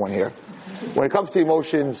respect to everyone here. When it comes to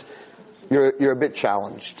emotions, you're a bit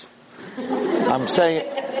challenged. I'm saying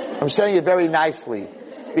it very nicely.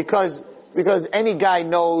 Because any guy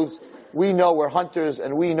knows, we know we're hunters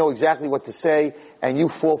and we know exactly what to say and you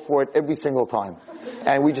fall for it every single time.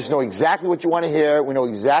 And we just know exactly what you want to hear. We know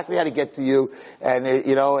exactly how to get to you. And,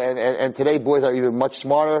 and today boys are even much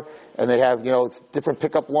smarter and they have, it's different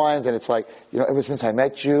pickup lines and it's like, ever since I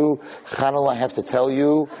met you, Chanel, I have to tell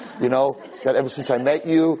you, that ever since I met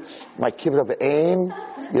you, my kibbut of aim,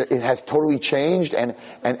 it has totally changed and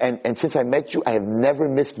since I met you, I have never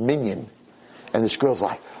missed minyan. And this girl's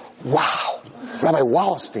like, wow, Rabbi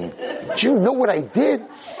Wallerstein, do you know what I did?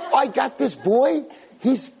 I got this boy.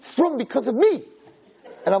 He's from because of me.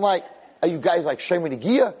 And I'm like, are you guys like Shemini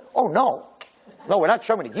Gia? Oh, no. No, we're not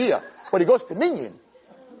Shemini Gia. But he goes to Minyan.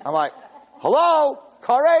 I'm like, hello,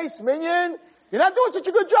 Kares, Minyan? You're not doing such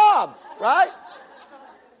a good job, right?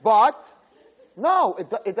 But, no,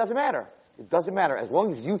 it doesn't matter. It doesn't matter. As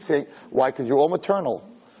long as you think, why? Because you're all maternal.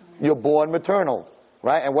 You're born maternal.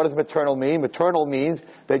 Right? And what does maternal mean? Maternal means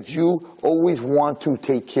that you always want to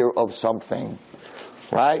take care of something.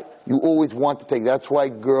 Right? You always want to take. That's why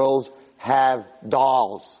girls have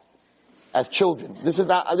dolls as children. This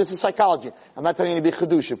is psychology. I'm not telling you to be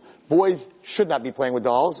chedushim. Boys should not be playing with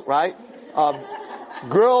dolls, right?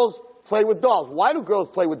 Girls play with dolls. Why do girls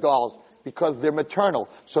play with dolls? Because they're maternal.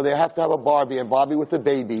 So they have to have a Barbie and Barbie with a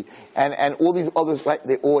baby and all these others, right?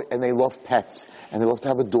 They love pets and they love to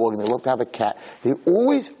have a dog and they love to have a cat. They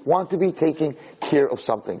always want to be taking care of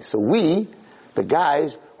something. So we, the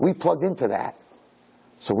guys, we plugged into that.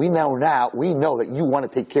 So we know that you want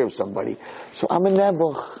to take care of somebody. So I'm a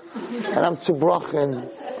nebuch and I'm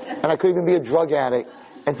tzibrochen and I could even be a drug addict.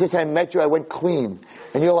 And since I met you, I went clean.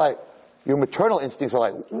 And you're like, your maternal instincts are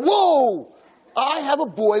like, whoa! I have a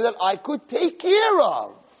boy that I could take care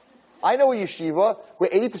of. I know a yeshiva where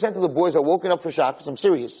 80% of the boys are woken up for Shabbos, I'm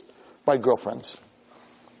serious, by girlfriends.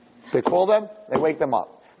 They call them, they wake them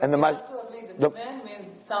up. And man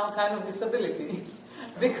means some kind of disability.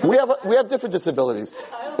 We have different disabilities.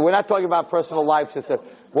 We're not talking about personal life, sister.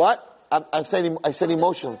 What? I said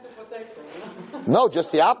emotional. No,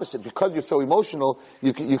 just the opposite. Because you're so emotional,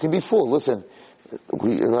 you can be fooled. Listen.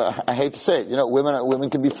 I hate to say it, women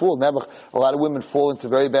can be fooled. Never, a lot of women fall into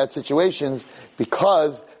very bad situations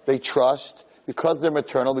because they trust, because they're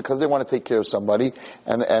maternal, because they want to take care of somebody,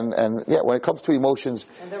 and when it comes to emotions.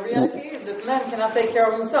 And the reality is that man cannot take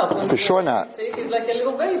care of himself. For sure not. Sick, he's like a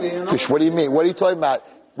little baby, What do you mean? What are you talking about?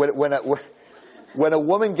 When a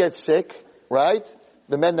woman gets sick, right?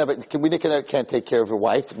 The men never, can't take care of a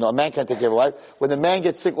wife. No, a man can't take care of a wife. When the man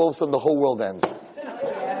gets sick, all of a sudden the whole world ends.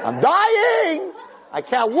 I'm dying! I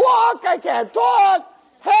can't walk, I can't talk!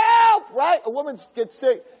 Help! Right? A woman gets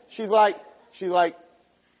sick, she's like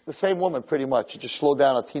the same woman pretty much. She just slowed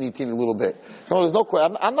down a teeny little bit. No, there's no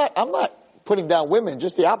question. I'm not putting down women,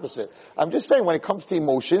 just the opposite. I'm just saying when it comes to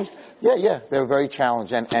emotions, yeah, they're very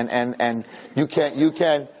challenged and you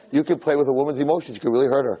can play with a woman's emotions. You can really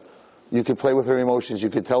hurt her. You can play with her emotions. You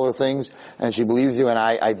can tell her things and she believes you. And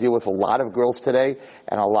I deal with a lot of girls today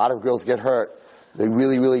and a lot of girls get hurt. They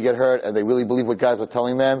really get hurt and they really believe what guys are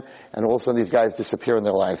telling them and all of a sudden these guys disappear in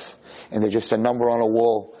their life. And they're just a number on a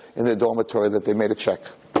wall in their dormitory that they made a check.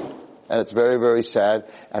 And it's very, very sad.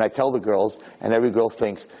 And I tell the girls, and every girl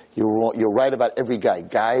thinks, you're right about every guy.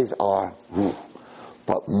 Guys are,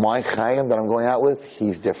 but my Chaim that I'm going out with,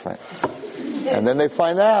 he's different. And then they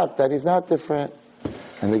find out that he's not different.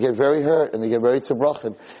 And they get very hurt, and they get very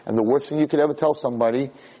tzibrochen. And the worst thing you could ever tell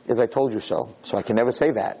somebody is, I told you so. So I can never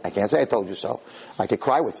say that. I can't say I told you so. I could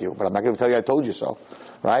cry with you, but I'm not going to tell you I told you so.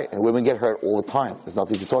 Right? And women get hurt all the time. There's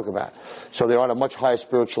nothing to talk about. So they're on a much higher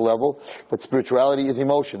spiritual level, but spirituality is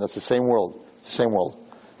emotion. That's the same world. It's the same world.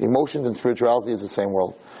 Emotions and spirituality is the same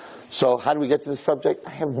world. So how do we get to this subject?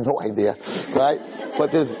 I have no idea. Right?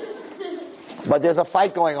 But there's a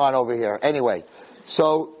fight going on over here. Anyway.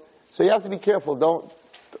 So you have to be careful. Don't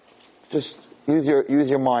just use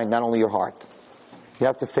your mind, not only your heart. You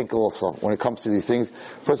have to think also when it comes to these things.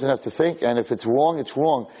 A person has to think, and if it's wrong, it's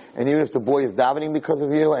wrong. And even if the boy is davening because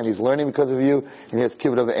of you, and he's learning because of you, and he has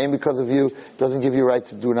kibbut aim because of you, doesn't give you right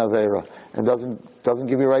to do an avera, and doesn't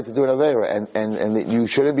give you right to do an avera, and you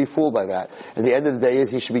shouldn't be fooled by that. At the end of the day,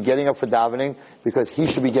 he should be getting up for davening because he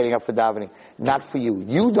should be getting up for davening, not for you.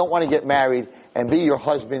 You don't want to get married and be your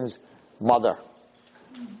husband's mother.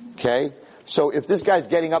 Okay? So if this guy's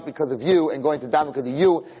getting up because of you and going to daven because of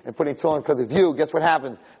you and putting tefillin because of you, guess what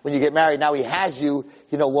happens? When you get married, now he has you,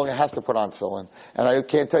 he no longer has to put on tefillin. And I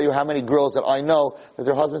can't tell you how many girls that I know that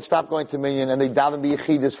their husband stopped going to minyan and they daven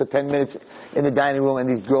b'yechidus for 10 minutes in the dining room, and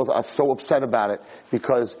these girls are so upset about it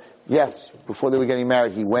because, yes, before they were getting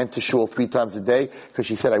married, he went to shul 3 times a day because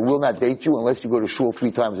she said, I will not date you unless you go to shul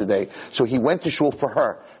 3 times a day. So he went to shul for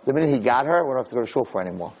her. The minute he got her, we don't have to go to shul for her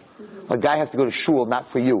anymore. A guy has to go to shul, not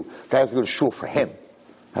for you. A guy has to go to shul for him.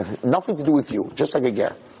 It has nothing to do with you, just like a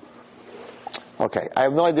ger. Okay, I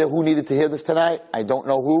have no idea who needed to hear this tonight. I don't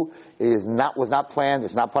know who. It was not planned.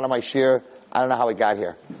 It's not part of my shir. I don't know how it got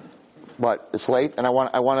here. But it's late, and I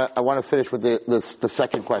want to finish with the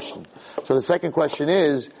second question. So the second question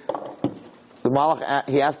is, the Malach,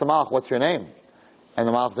 he asked the Malach, what's your name? And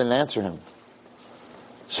the Malach didn't answer him.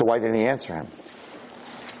 So why didn't he answer him?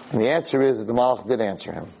 And the answer is that the Malach did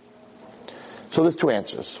answer him. So there's 2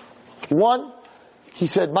 answers. One, he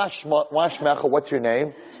said, Mashmecha, what's your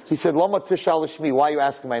name? He said, Lama Tishal Shmi, why are you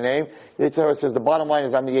asking my name? Yetzer Hara says, the bottom line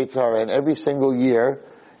is I'm the Yetzer Hara, and every single year,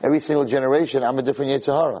 every single generation, I'm a different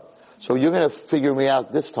Yetzer Hara. So you're going to figure me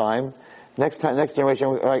out this time. Next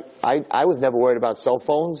generation, I was never worried about cell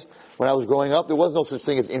phones. When I was growing up, there was no such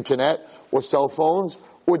thing as internet, or cell phones,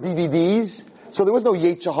 or DVDs. So there was no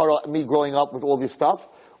Yetzer Hara, me growing up with all this stuff.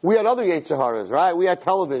 We had other Yetzer Haras, right? We had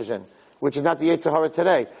television, which is not the Yetzer Hara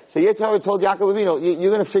today. So Yetzer Hara told Yaakov Avinu, you're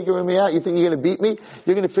going to figure me out? You think you're going to beat me?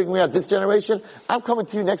 You're going to figure me out this generation? I'm coming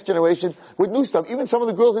to you next generation with new stuff. Even some of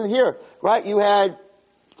the girls in here, right? You had,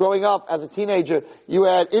 growing up as a teenager, you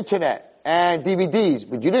had internet and DVDs,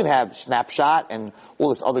 but you didn't have Snapshot and all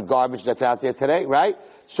this other garbage that's out there today, right?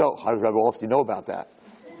 So, how does Rebbe Wolf, you know about that?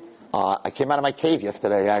 I came out of my cave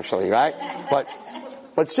yesterday, actually, right?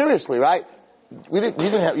 But seriously, right? You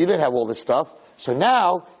didn't have all this stuff. So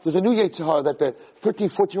now, there's a new Yetzer Hara that the 13,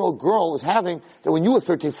 14-year-old girl is having, that when you were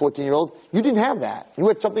 13, 14-year-old, you didn't have that. You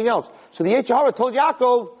had something else. So the Yetzer Hara told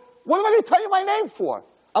Yaakov, what am I going to tell you my name for?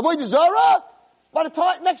 Avodah Zarah? By the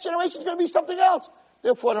time, next generation is going to be something else.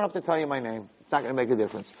 Therefore, I don't have to tell you my name. It's not going to make a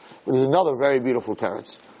difference. But there's another very beautiful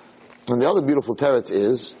teretz. And the other beautiful teretz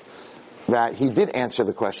is that he did answer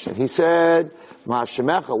the question. He said, Ma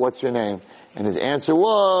Shemecha, what's your name? And his answer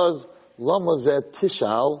was, Lama Zeh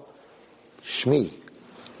Tishal Shmi.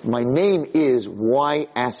 My name is, why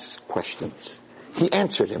ask questions? He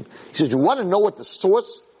answered him. He says, you want to know what the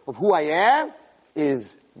source of who I am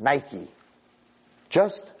is? Nike.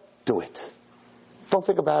 Just do it. Don't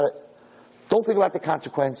think about it. Don't think about the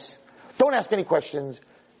consequence. Don't ask any questions.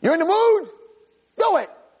 You're in the mood? Do it.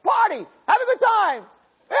 Party. Have a good time.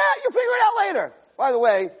 Yeah, you'll figure it out later. By the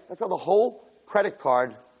way, that's how the whole credit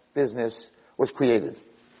card business was created.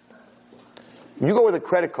 You go with a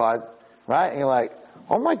credit card, right, and you're like,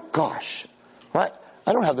 oh my gosh, right?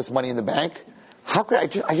 I don't have this money in the bank. how could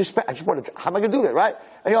I just bought how am I going to do that, right?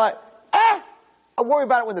 And you're like, I'll worry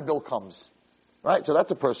about it when the bill comes. Right? So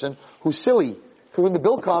that's a person who's silly. Because when the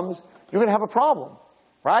bill comes, you're going to have a problem.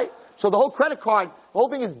 Right? So the whole credit card, the whole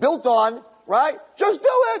thing is built on, right? Just do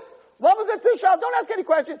it. Love is at fish out. Don't ask any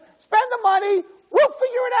questions. Spend the money. We'll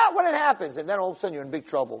figure it out when it happens. And then all of a sudden you're in big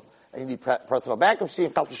trouble. And you need personal bankruptcy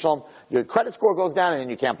and your credit score goes down and then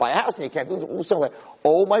you can't buy a house and you can't do this.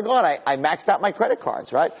 Oh my God, I maxed out my credit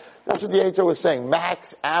cards, right? That's what the HO was saying.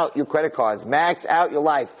 Max out your credit cards. Max out your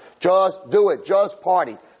life. Just do it. Just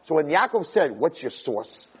party. So when Yaakov said, what's your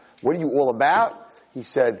source? What are you all about? He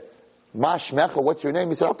said, Ma Shmecha, what's your name?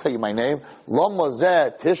 He said, I'll tell you my name. Lo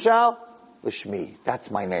Mozeh Tishal L'Shmi. That's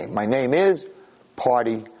my name. My name is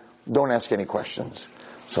party. Don't ask any questions.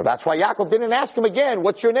 So that's why Yaakov didn't ask him again,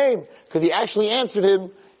 what's your name? Because he actually answered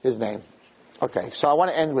him his name. Okay, so I want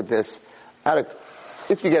to end with this.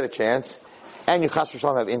 If you get a chance, and you chas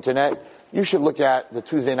v'shalom have internet, you should look at the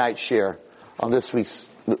Tuesday night share on this week's,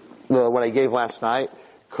 what I gave last night,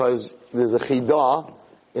 because there's a chidah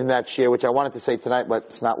in that share, which I wanted to say tonight, but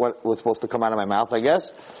it's not what was supposed to come out of my mouth, I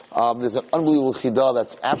guess. There's an unbelievable chidah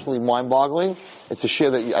that's absolutely mind-boggling. It's a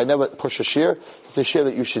share that I never push a share. It's a share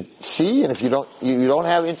that you should see, and if you don't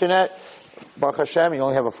have internet, Baruch Hashem, you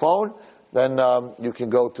only have a phone, then you can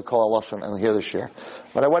go to Kol HaLashon and hear the share.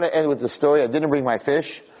 But I want to end with the story. I didn't bring my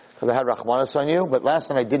fish because I had Rachmanis on you, but last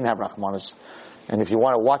night I didn't have Rachmanis. And if you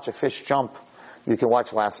want to watch a fish jump, you can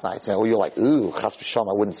watch last night. And you're like, ooh, chas v'shalom,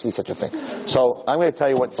 I wouldn't see such a thing. So I'm going to tell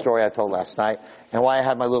you what story I told last night and why I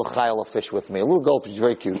had my little Chayala fish with me. A little goldfish, she's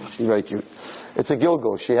very cute. She's very cute. It's a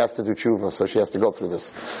Gilgul. She has to do tshuva, so she has to go through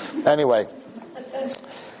this. Anyway,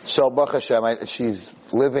 so Baruch Hashem, she's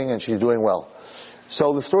living and she's doing well.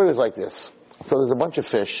 So the story was like this. So there's a bunch of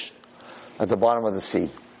fish at the bottom of the sea.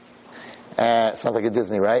 Sounds like a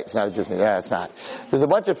Disney, right? It's not a Disney. Yeah, it's not. There's a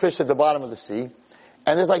bunch of fish at the bottom of the sea.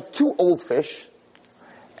 And there's like 2 old fish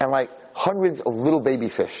and like hundreds of little baby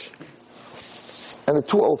fish. And the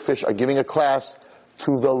 2 old fish are giving a class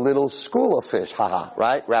to the little school of fish. Haha,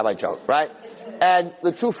 right? Rabbi joke, right? And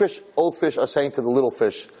the 2 old fish are saying to the little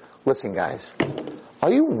fish, listen guys,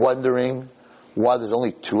 are you wondering why there's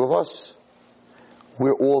only 2 of us?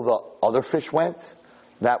 Where all the other fish went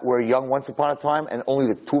that were young once upon a time and only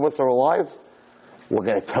the 2 of us are alive? We're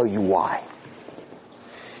going to tell you why.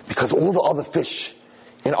 Because all the other fish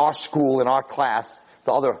in our school, in our class,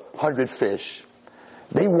 the other 100 fish,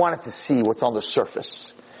 they wanted to see what's on the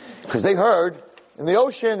surface. Because they heard in the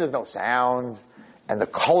ocean there's no sound, and the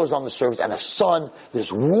colors on the surface, and the sun,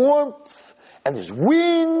 there's warmth, and there's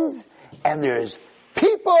wind, and there's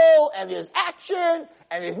people, and there's action,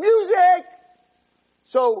 and there's music.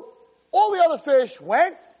 So all the other fish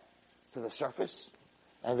went to the surface,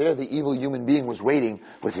 and there the evil human being was waiting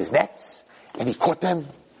with his nets, and he caught them,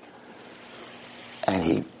 and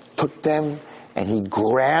he took them, and he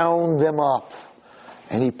ground them up,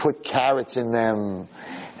 and he put carrots in them,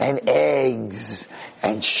 and eggs,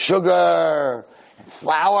 and sugar, and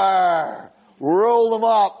flour, rolled them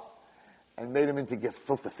up, and made them into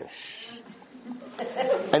gefilte fish.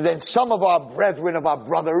 And then some of our brethren, of our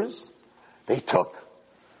brothers, they took,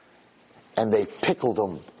 and they pickled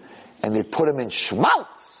them, and they put them in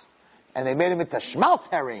schmaltz, and they made them into schmaltz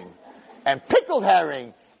herring, and pickled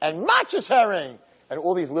herring, and matches herring, and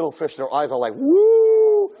all these little fish, their eyes are like,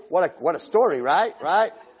 woo! What a story, right?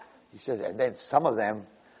 Right? He says, and then some of them,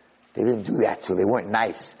 they didn't do that too. They weren't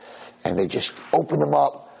nice. And they just opened them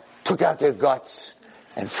up, took out their guts,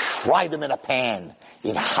 and fried them in a pan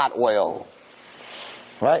in hot oil.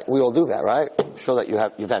 Right? We all do that, right? Show that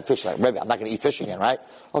you've had fish. Like, maybe I'm not going to eat fish again, right?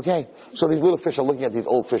 Okay. So these little fish are looking at these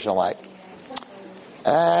old fish and are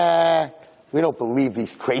like, we don't believe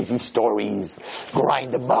these crazy stories.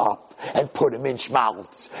 Grind them up and put them in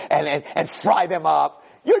schmaltz and fry them up.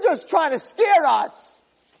 You're just trying to scare us.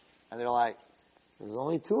 And they're like, there's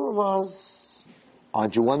only 2 of us.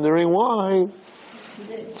 Aren't you wondering why?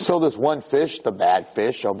 So this one fish, the bad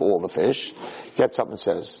fish of all the fish, gets up and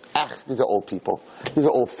says, these are old people. These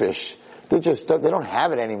are old fish. They don't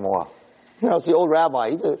have it anymore. You know, it's the old rabbi.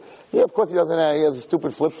 Of course he doesn't have, he has a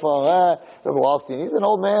stupid flip phone. Rabbi Wallstein, he's an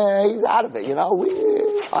old man. He's out of it, you know.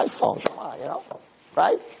 iPhone, come on, you know.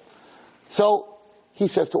 Right? So he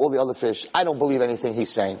says to all the other fish, I don't believe anything he's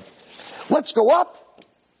saying. Let's go up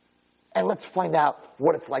and let's find out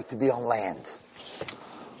what it's like to be on land.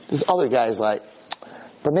 This other guy's like,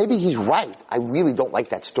 but maybe he's right. I really don't like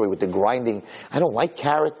that story with the grinding. I don't like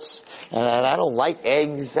carrots, and I don't like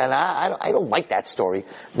eggs, and I don't like that story.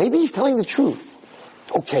 Maybe he's telling the truth.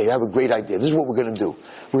 Okay, I have a great idea. This is what we're going to do.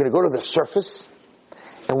 We're going to go to the surface,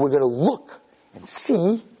 and we're going to look and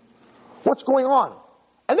see what's going on.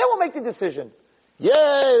 And then we'll make the decision. Yay!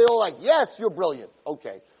 They're all like, yes, you're brilliant.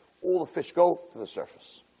 Okay. All the fish go to the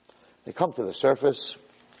surface. They come to the surface,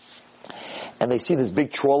 and they see this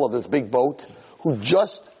big trawler, this big boat, who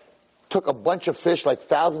just took a bunch of fish, like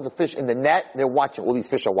thousands of fish in the net. They're watching. All these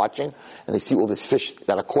fish are watching, and they see all these fish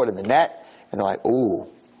that are caught in the net, and they're like, ooh,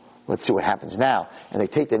 let's see what happens now. And they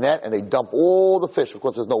take the net, and they dump all the fish. Of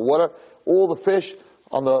course, there's no water. All the fish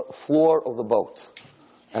on the floor of the boat.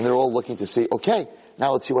 And they're all looking to see, okay,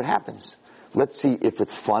 now let's see what happens. Let's see if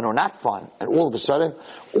it's fun or not fun. And all of a sudden,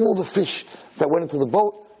 all the fish that went into the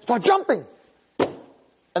boat start jumping.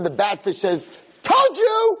 And the bad fish says, told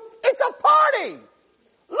you, it's a party.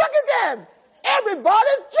 Look at them.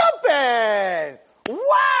 Everybody's jumping.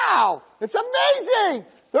 Wow. It's amazing.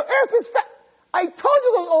 The earth is fat. I told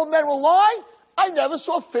you those old men were lying. I never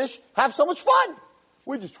saw fish have so much fun.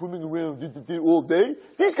 We're just swimming around all day.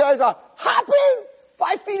 These guys are hopping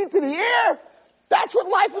 5 feet into the air. That's what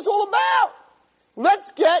life is all about.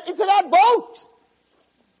 Let's get into that boat.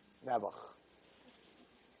 Never.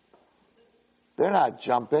 They're not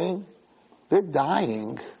jumping. They're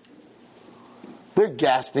dying. They're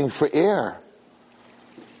gasping for air.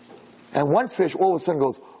 And one fish all of a sudden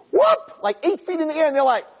goes, whoop, like 8 feet in the air, and they're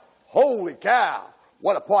like, holy cow,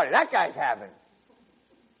 what a party that guy's having.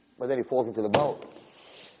 But then he falls into the boat.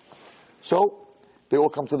 So they all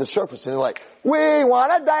come to the surface, and they're like, we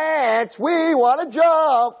want to dance, we want to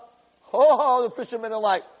jump. Oh, the fishermen are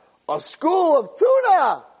like, a school of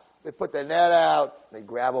tuna. They put the net out, they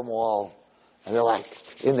grab them all, and they're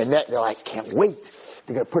like, in the net, they're like, can't wait.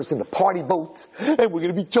 They're going to put us in the party boat, and we're going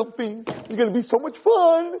to be jumping. It's going to be so much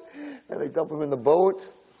fun. And they dump them in the boat,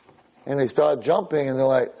 and they start jumping, and they're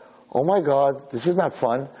like, oh my God, this is not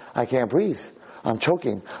fun. I can't breathe. I'm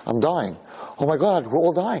choking. I'm dying. Oh my God, we're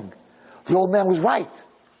all dying. The old man was right.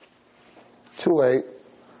 Too late.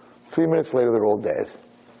 3 minutes later, they're all dead.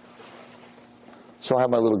 So I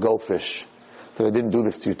have my little goldfish that I didn't do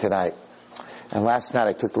this to you tonight. And last night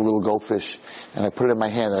I took the little goldfish and I put it in my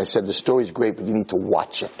hand and I said, the story's great, but you need to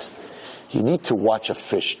watch it. You need to watch a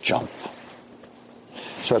fish jump.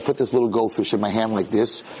 So I put this little goldfish in my hand like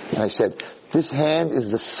this and I said, this hand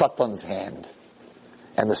is the Satan's hand.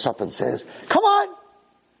 And the Satan says, come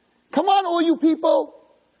on, all you people.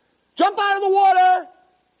 Jump out of the water.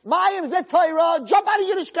 Mayim zeh Torah. Jump out of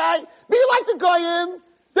Yiddishkeit. Be like the Goyim.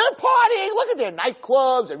 They're partying. Look at their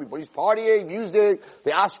nightclubs. Everybody's partying. Music.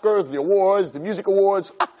 The Oscars, the awards, the music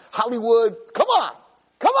awards. Hollywood. Come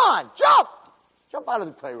on. Jump. Jump out of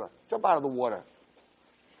the Torah. Jump out of the water.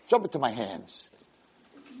 Jump into my hands.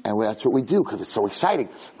 And that's what we do because it's so exciting.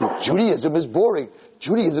 Judaism is boring.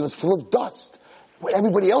 Judaism is full of dust. What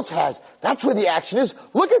everybody else has. That's where the action is.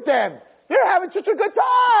 Look at them. They're having such a good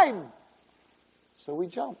time. So we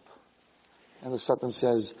jump. And the Satan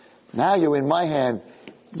says, now you're in my hand.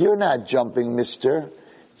 You're not jumping, mister.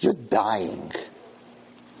 You're dying.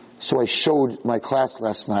 So I showed my class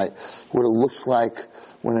last night what it looks like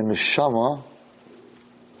when a neshama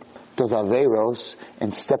does averos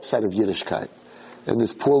and steps out of Yiddishkeit. And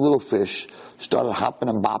this poor little fish started hopping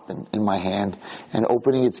and bopping in my hand and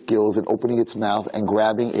opening its gills and opening its mouth and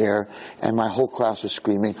grabbing air, and my whole class was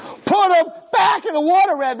screaming, put him back in the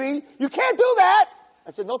water, Rebbe! You can't do that!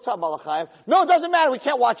 I said, no, Tzad Malachayim. No, it doesn't matter, we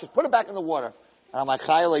can't watch it. Put it back in the water. And I'm like,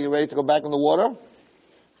 Chayala, you ready to go back in the water?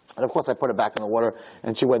 And of course I put her back in the water,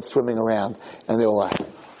 and she went swimming around, and they were like,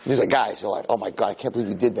 these are guys, they're like, oh my God, I can't believe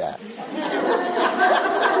you did that.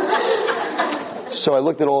 So I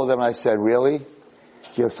looked at all of them and I said, really?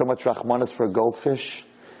 You have so much rachmanis for a goldfish?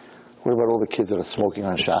 What about all the kids that are smoking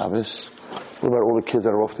on Shabbos? What about all the kids that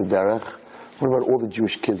are off the derech? What about all the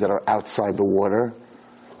Jewish kids that are outside the water?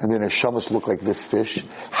 And their neshamas look like this fish?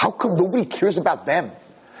 How come nobody cares about them?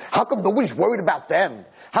 How come nobody's worried about them?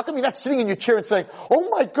 How come you're not sitting in your chair and saying, oh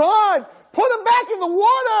my God, put them back in the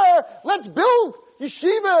water! Let's build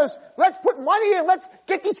yeshivas! Let's put money in! Let's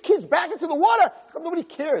get these kids back into the water! How come nobody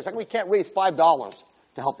cares? How come we can't raise $5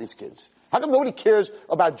 to help these kids? How come nobody cares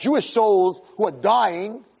about Jewish souls who are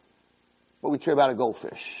dying, but we care about a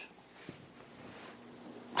goldfish?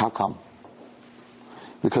 How come?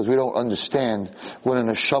 Because we don't understand what a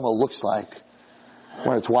neshama looks like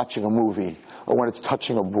when it's watching a movie, or when it's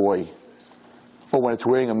touching a boy, or when it's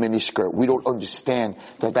wearing a miniskirt. We don't understand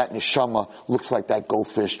that that neshama looks like that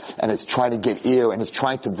goldfish, and it's trying to get air, and it's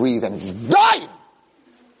trying to breathe, and it's dying!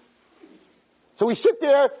 So we sit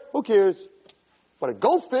there, who cares? But a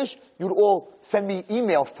goldfish, you'd all send me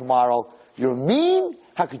emails tomorrow. You're mean?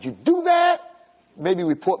 How could you do that? Maybe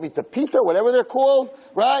report me to PETA, whatever they're called,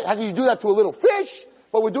 right? How can you do that to a little fish?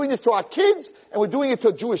 But we're doing this to our kids, and we're doing it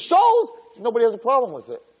to Jewish souls. Nobody has a problem with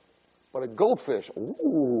it. But a goldfish,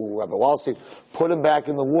 ooh, Rabbi Wallerstein, put him back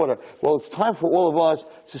in the water. Well, it's time for all of us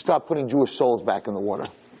to start putting Jewish souls back in the water.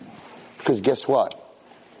 Because guess what?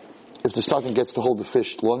 If the stocking gets to hold the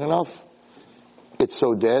fish long enough, it's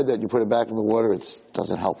so dead that you put it back in the water, it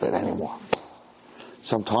doesn't help it anymore.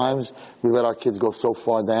 Sometimes we let our kids go so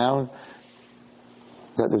far down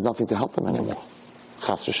that there's nothing to help them anymore.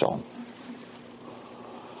 Chas v'shalom.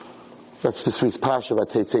 That's this week's Parashat about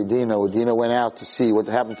Teitzei Dina. Dina went out to see what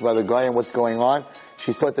happened to the guy and what's going on.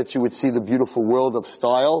 She thought that she would see the beautiful world of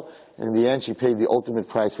style, and in the end she paid the ultimate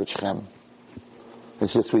price with Shem.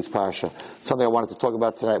 It's this week's Parasha. Something I wanted to talk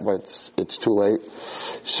about tonight, but it's too late.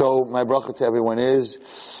 So my bracha to everyone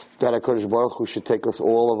is that HaKadosh Baruch Hu should take us,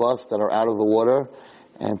 all of us that are out of the water,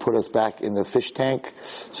 and put us back in the fish tank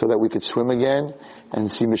so that we could swim again and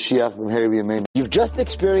see Mashiach b'mehera b'yameinu. You've just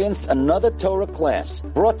experienced another Torah class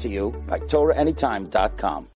brought to you by TorahAnytime.com.